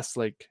popular past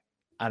like,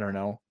 I don't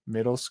know,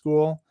 middle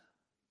school,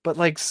 but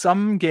like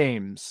some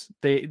games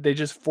they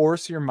just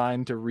force your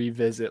mind to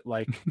revisit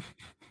like.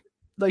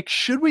 Like,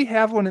 should we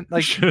have one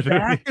like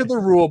back of the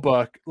rule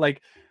book?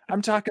 Like,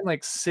 I'm talking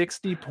like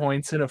 60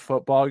 points in a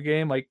football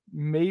game. Like,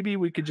 maybe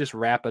we could just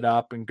wrap it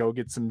up and go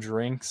get some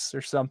drinks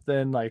or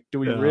something. Like, do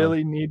we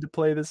really need to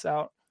play this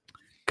out?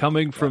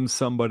 Coming from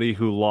somebody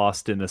who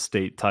lost in a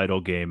state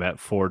title game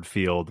at Ford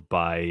Field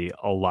by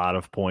a lot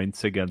of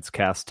points against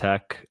Cass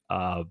Tech,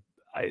 I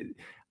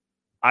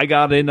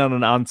got in on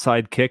an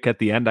onside kick at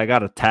the end. I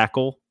got a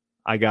tackle.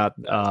 I got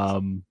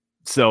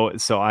So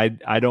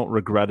I don't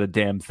regret a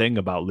damn thing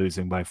about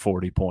losing by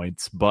 40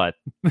 points, but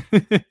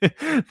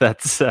that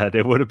said,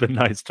 it would have been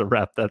nice to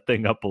wrap that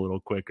thing up a little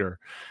quicker.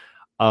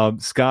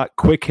 Scott,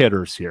 quick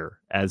hitters here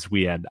as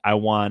we end. I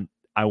want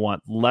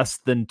less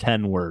than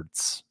 10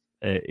 words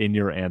in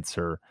your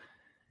answer.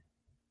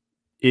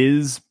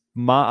 Is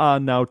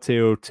Ma'a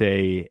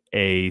Nauteote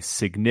a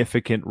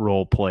significant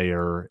role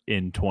player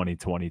in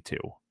 2022?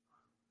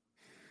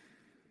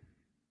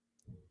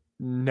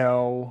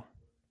 No.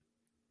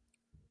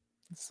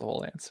 That's the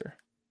whole answer.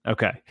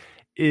 Okay.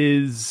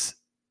 Is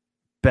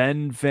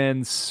Ben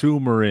Van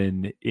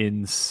Sumeren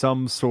in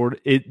some sort?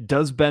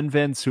 Does Ben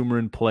Van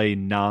Sumeren play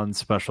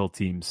non-special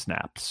team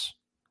snaps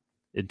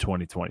in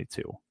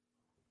 2022?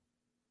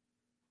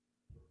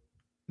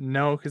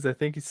 No, because I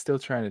think he's still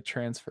trying to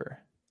transfer.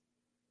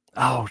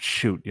 Oh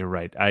shoot, you're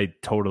right. I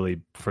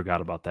totally forgot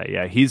about that.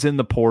 Yeah, he's in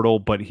the portal,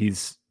 but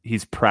he's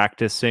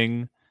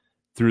practicing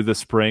through the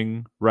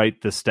spring,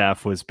 right? The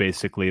staff was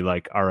basically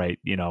like, all right,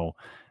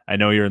 I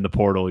know you're in the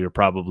portal, you're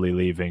probably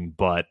leaving,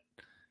 but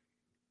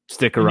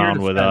stick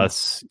around with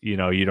us. You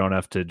don't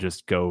have to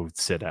just go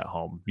sit at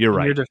home. You're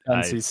right. In your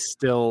defense, he's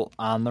still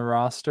on the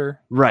roster.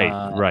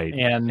 Right, right.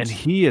 And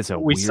he is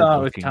we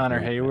saw it with Connor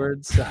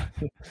Hayward. So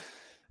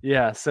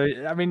yeah. So,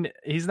 I mean,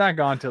 he's not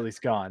gone till he's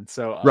gone.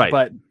 So, right.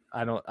 But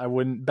I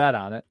wouldn't bet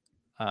on it.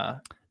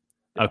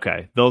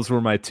 Okay. Those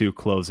were my 2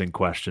 closing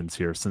questions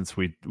here. Since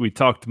we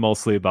talked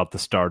mostly about the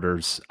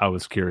starters, I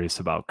was curious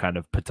about kind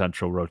of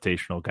potential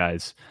rotational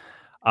guys.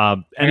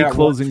 Any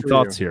closing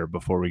thoughts here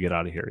before we get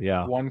out of here?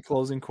 Yeah. One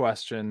closing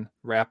question.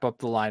 Wrap up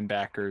the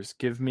linebackers.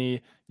 Give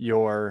me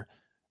your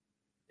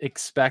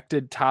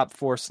expected top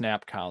 4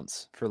 snap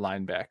counts for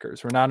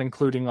linebackers. We're not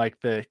including like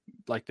the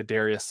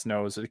Darius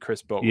Snows or the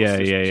Chris Boat.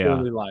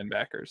 Purely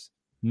linebackers.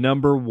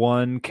 Number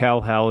 1,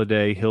 Cal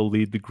Haladay. He'll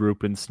lead the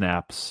group in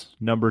snaps.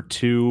 Number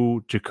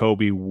 2,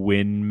 Jacoby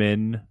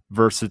Windman.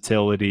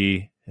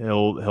 Versatility.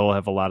 He'll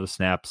have a lot of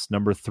snaps.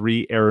 Number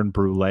 3, Aaron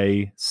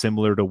Brule.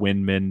 Similar to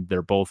Windman,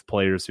 they're both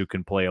players who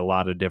can play a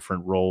lot of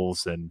different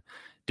roles and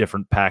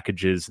different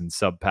packages and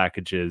sub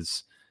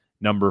packages.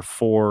 Number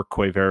 4,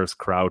 Quavaris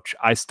Crouch.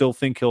 I still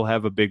think he'll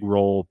have a big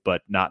role,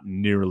 but not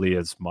nearly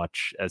as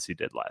much as he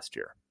did last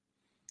year.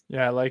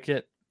 Yeah, I like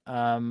it.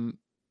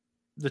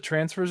 The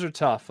transfers are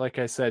tough. Like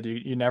I said,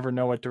 you never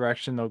know what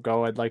direction they'll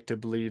go. I'd like to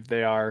believe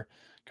they are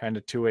kind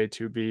of 2A,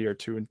 2B, or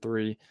 2 and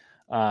 3.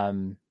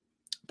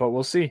 But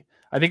we'll see.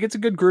 I think it's a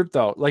good group,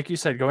 though. Like you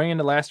said, going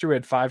into last year, we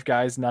had 5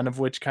 guys, none of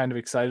which kind of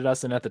excited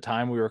us. And at the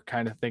time, we were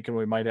kind of thinking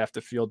we might have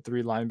to field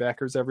 3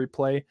 linebackers every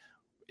play.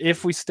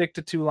 If we stick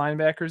to 2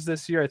 linebackers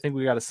this year, I think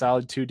we got a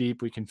solid 2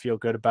 deep we can feel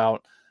good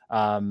about.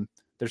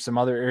 There's some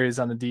other areas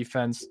on the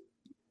defense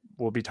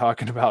we'll be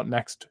talking about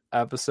next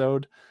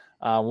episode.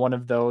 One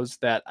of those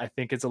that I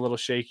think is a little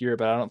shakier,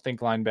 but I don't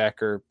think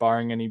linebacker,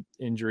 barring any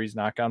injuries,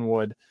 knock on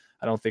wood,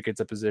 I don't think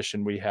it's a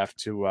position we have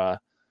to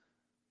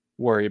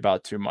worry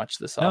about too much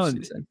this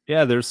offseason.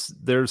 Yeah,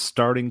 there's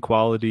starting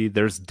quality,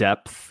 there's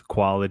depth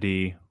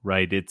quality,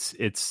 right? It's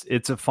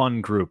a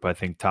fun group, I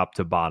think, top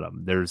to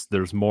bottom.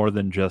 There's more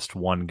than just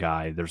one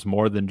guy. There's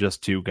more than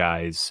just 2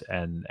 guys,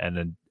 and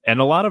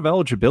a lot of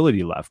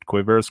eligibility left.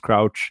 Quavaris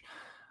Crouch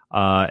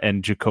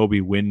and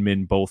Jacoby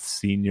Windman, both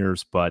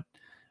seniors, but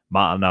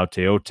Ma'anau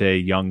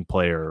Teote, young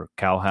player.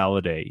 Cal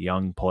Haladay,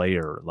 young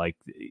player. Like,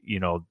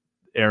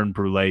 Aaron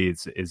Brule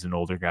is an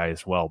older guy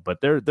as well,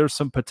 but there's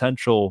some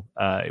potential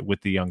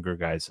with the younger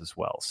guys as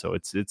well. So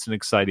it's an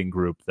exciting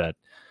group that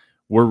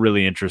we're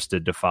really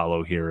interested to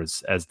follow here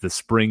as the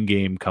spring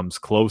game comes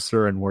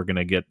closer, and we're going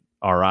to get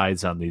our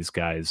eyes on these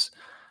guys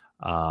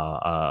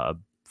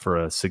for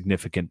a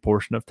significant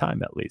portion of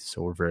time at least.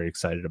 So we're very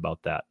excited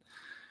about that.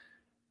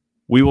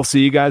 We will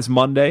see you guys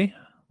Monday.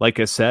 Like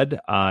I said,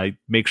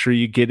 make sure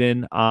you get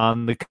in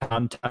on the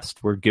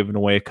contest. We're giving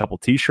away a couple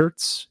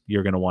t-shirts.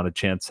 You're going to want a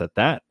chance at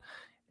that.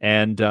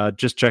 And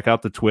just check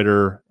out the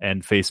Twitter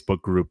and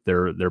Facebook group.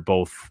 They're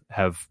both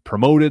have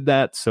promoted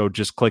that. So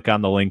just click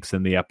on the links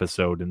in the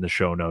episode in the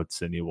show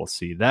notes and you will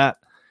see that.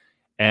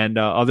 And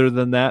other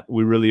than that,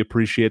 we really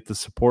appreciate the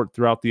support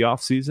throughout the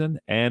off season,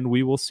 and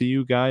we will see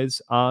you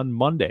guys on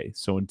Monday.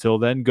 So until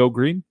then, go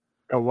green.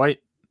 Go white.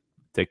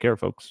 Take care,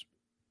 folks.